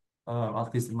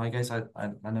 At least in my case, I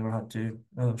never had to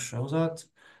show that.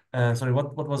 Sorry,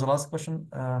 what was the last question?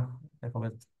 I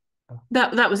forgot.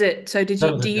 That was it. So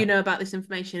do you know about this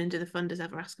information, and do the funders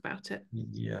ever ask about it?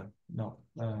 Yeah, no.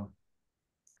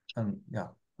 And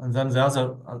then the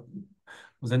other,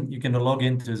 then you can log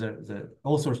into the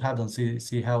authors hub and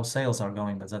see how sales are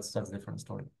going, but that's a different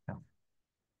story. Yeah.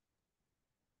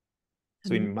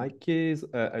 So in my case,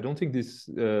 I don't think this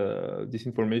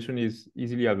information is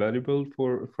easily available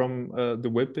from the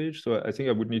webpage. So I think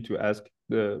I would need to ask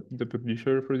the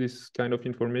publisher for this kind of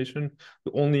information.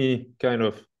 The only kind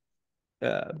of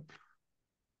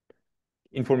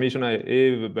information I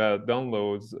have about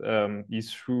downloads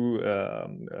is through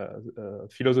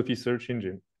philosophy search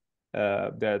engine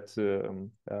that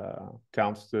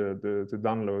counts the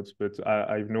downloads, but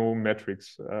I have no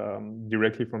metrics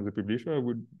directly from the publisher. I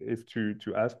would have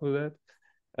to ask for that,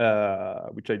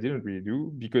 which I didn't really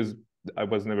do because I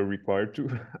was never required to,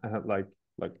 like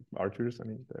Arturs. I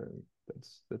mean,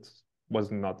 that's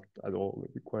was not at all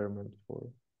a requirement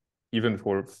even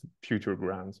for future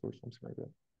grants or something like that.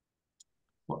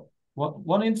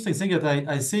 One interesting thing that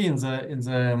I see in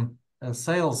the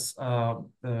sales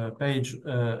page,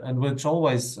 and which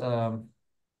always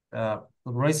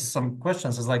raises some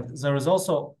questions, is like there is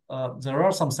also there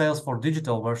are some sales for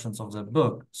digital versions of the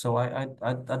book. So I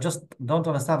just don't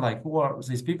understand, like, who are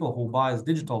these people who buy the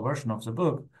digital version of the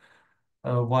book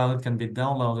while it can be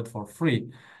downloaded for free.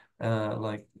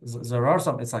 Like there are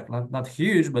some, it's like not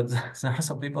huge, but there are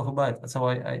some people who buy it. So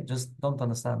I just don't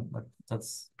understand. But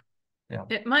that's. Yeah.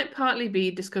 It might partly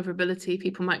be discoverability.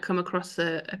 People might come across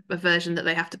a version that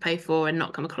they have to pay for and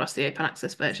not come across the open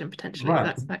access version potentially.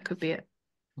 Right. That could be it.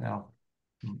 Yeah.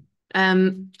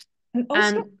 And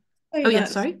also,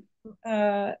 sorry.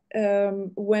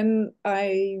 When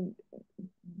I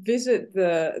visit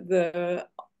the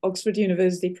Oxford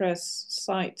University Press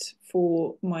site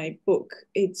for my book,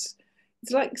 it's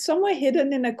like somewhere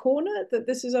hidden in a corner that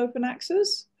this is open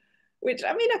access. which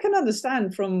I mean I can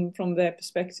understand from their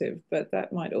perspective, but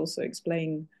that might also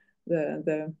explain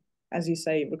the as you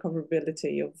say,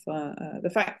 recoverability of the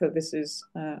fact that this is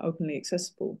openly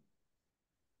accessible.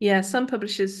 Yeah, some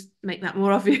publishers make that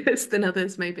more obvious than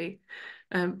others, maybe.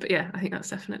 But yeah, I think that's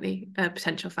definitely a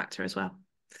potential factor as well.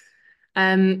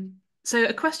 So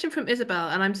a question from Isabel,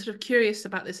 and I'm sort of curious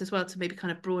about this as well to maybe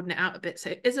kind of broaden it out a bit.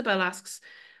 So Isabel asks,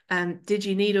 did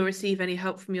you need or receive any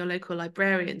help from your local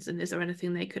librarians, and is there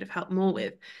anything they could have helped more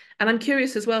with? And I'm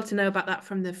curious as well to know about that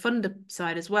from the funder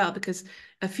side as well, because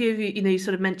a few of you, you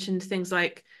sort of mentioned things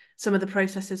like some of the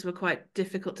processes were quite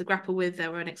difficult to grapple with.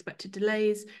 There were unexpected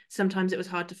delays. Sometimes it was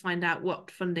hard to find out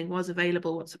what funding was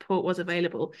available, what support was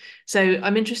available. So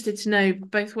I'm interested to know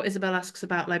both what Isabel asks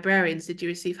about librarians. Did you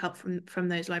receive help from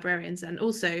those librarians? And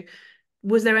also,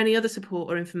 was there any other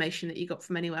support or information that you got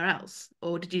from anywhere else?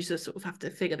 Or did you sort of have to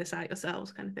figure this out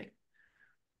yourselves, kind of thing?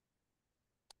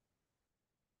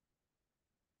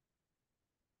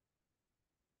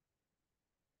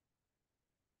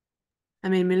 I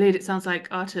mean, Miloud, it sounds like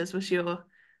Arturs was your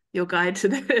guide to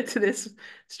this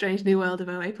strange new world of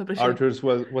OA publishing. Arturs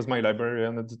was my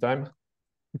librarian at the time.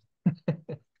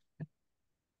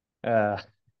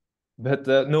 But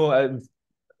no,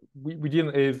 we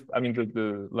didn't have, I mean,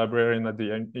 the librarian at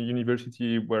the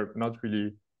university were not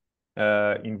really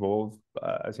involved,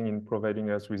 I think, in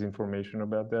providing us with information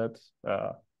about that.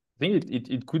 I think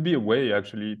it could be a way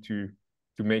actually to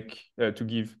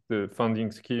give the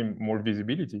funding scheme more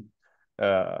visibility.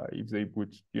 If they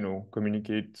would,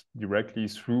 communicate directly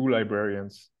through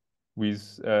librarians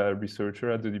with a researcher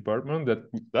at the department,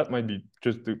 that might be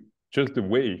just the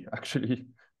way actually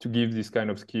to give this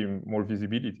kind of scheme more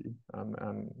visibility.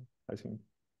 And I think,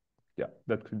 yeah,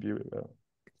 that could be,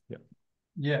 yeah.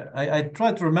 Yeah, I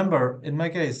try to remember in my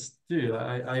case too.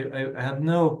 I had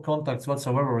no contacts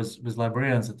whatsoever with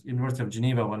librarians at University of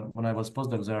Geneva when I was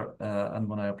postdoc there and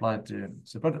when I applied to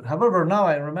support. However, now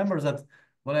I remember that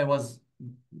when I was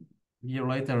a year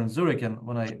later in Zurich and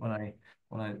when I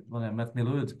met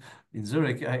Miloud in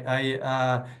Zurich,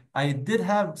 I did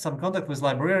have some contact with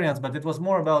librarians, but it was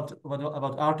more about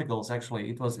articles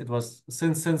actually. It was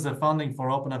since the funding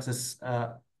for open access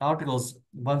articles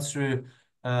went through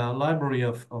library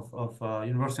of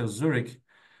University of Zurich,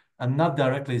 and not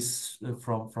directly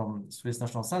from Swiss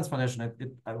National Science Foundation.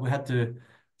 We had to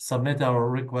submit our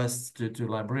requests to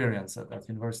librarians at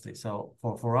university. So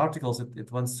for articles,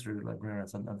 it went through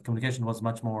librarians, and communication was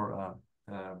much more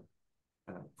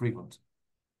frequent.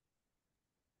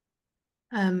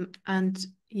 And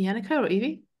Jenneke or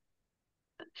Evi?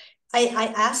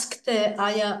 I asked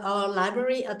our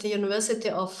library at the University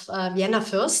of Vienna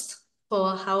first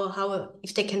for how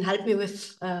if they can help me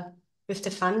with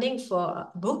the funding for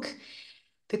a book,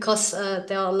 because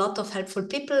there are a lot of helpful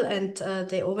people and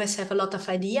they always have a lot of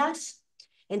ideas.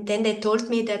 And then they told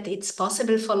me that it's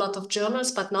possible for a lot of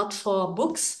journals, but not for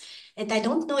books. And I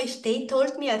don't know if they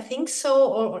told me, I think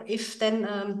so, or if then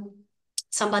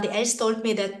somebody else told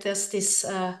me that there's this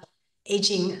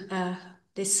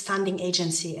this funding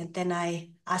agency. And then I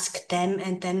asked them,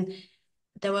 and then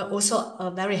there were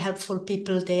also very helpful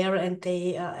people there, and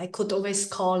I could always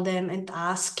call them and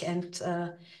ask, and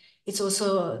it's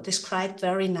also described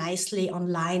very nicely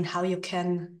online how you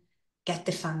can get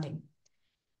the funding.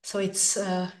 So it's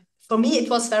for me it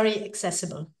was very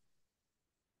accessible.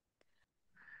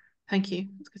 Thank you.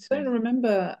 That's good to I know. don't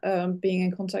remember being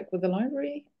in contact with the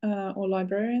library or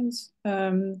librarians.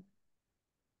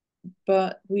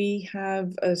 But we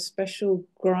have a special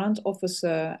grant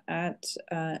officer at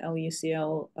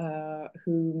LUCL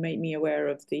who made me aware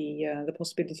of the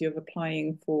possibility of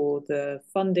applying for the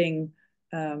funding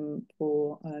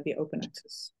for the open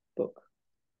access book.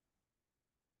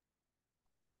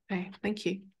 Okay, thank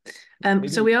you.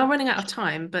 So we are running out of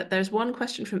time, but there's one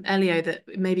question from Elio that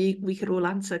maybe we could all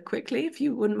answer quickly, if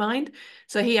you wouldn't mind.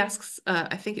 So he asks,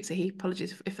 I think it's a he,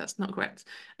 apologies if that's not correct.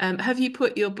 Have you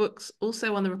put your books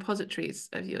also on the repositories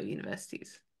of your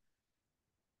universities?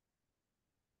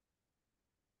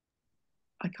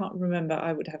 I can't remember.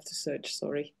 I would have to search,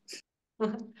 sorry.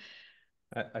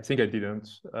 I think I didn't.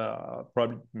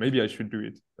 Probably, maybe I should do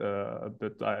it.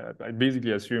 But I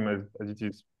basically assume as it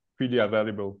is freely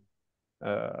available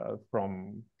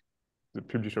from the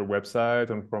publisher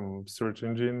website and from search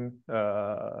engine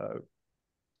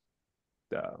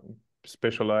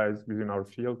specialized within our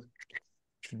field,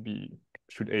 should be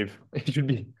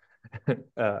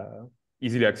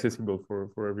easily accessible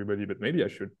for everybody. But maybe I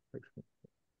should actually.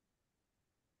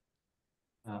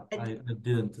 I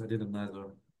didn't either.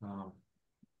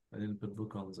 I didn't put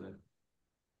book on the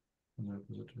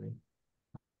repository.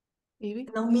 Evi?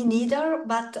 No, me neither,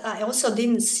 but I also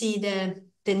didn't see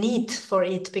the need for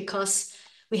it, because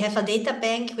we have a data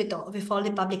bank with all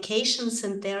the publications,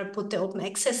 and there I put the open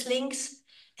access links,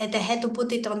 and I had to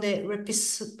put it on the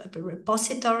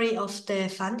repository of the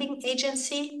funding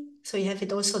agency. So you have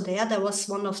it also there. That was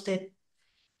one of the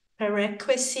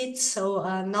prerequisites. So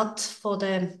not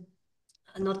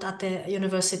at the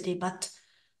university, but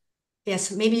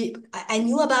yes, maybe I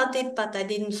knew about it, but I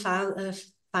didn't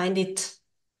find it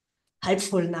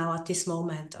helpful now at this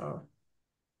moment. Or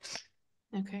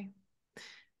Okay.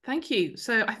 Thank you.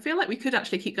 So I feel like we could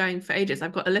actually keep going for ages.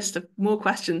 I've got a list of more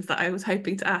questions that I was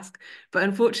hoping to ask, but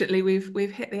unfortunately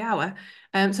we've hit the hour.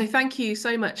 So thank you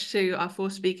so much to our 4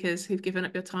 speakers who've given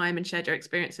up your time and shared your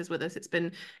experiences with us. It's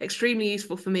been extremely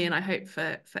useful for me, and I hope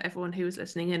for everyone who was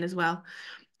listening in as well.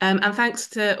 And thanks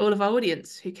to all of our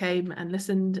audience who came and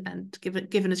listened and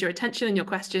given us your attention and your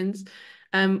questions.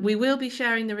 We will be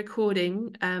sharing the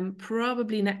recording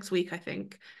probably next week, I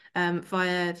think,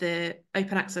 via the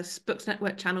Open Access Books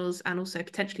Network channels, and also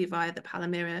potentially via the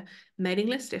PALOMERA mailing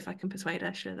list, if I can persuade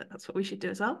Ursula that that's what we should do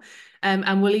as well.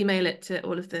 And we'll email it to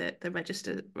all of the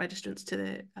registrants to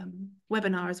the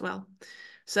webinar as well.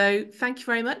 So thank you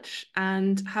very much,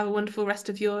 and have a wonderful rest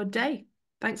of your day.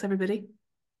 Thanks, everybody.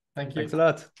 Thank you. Thanks a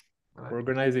lot for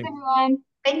organizing. Everyone.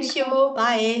 thank you.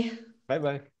 Bye.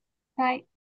 Bye-bye. Bye.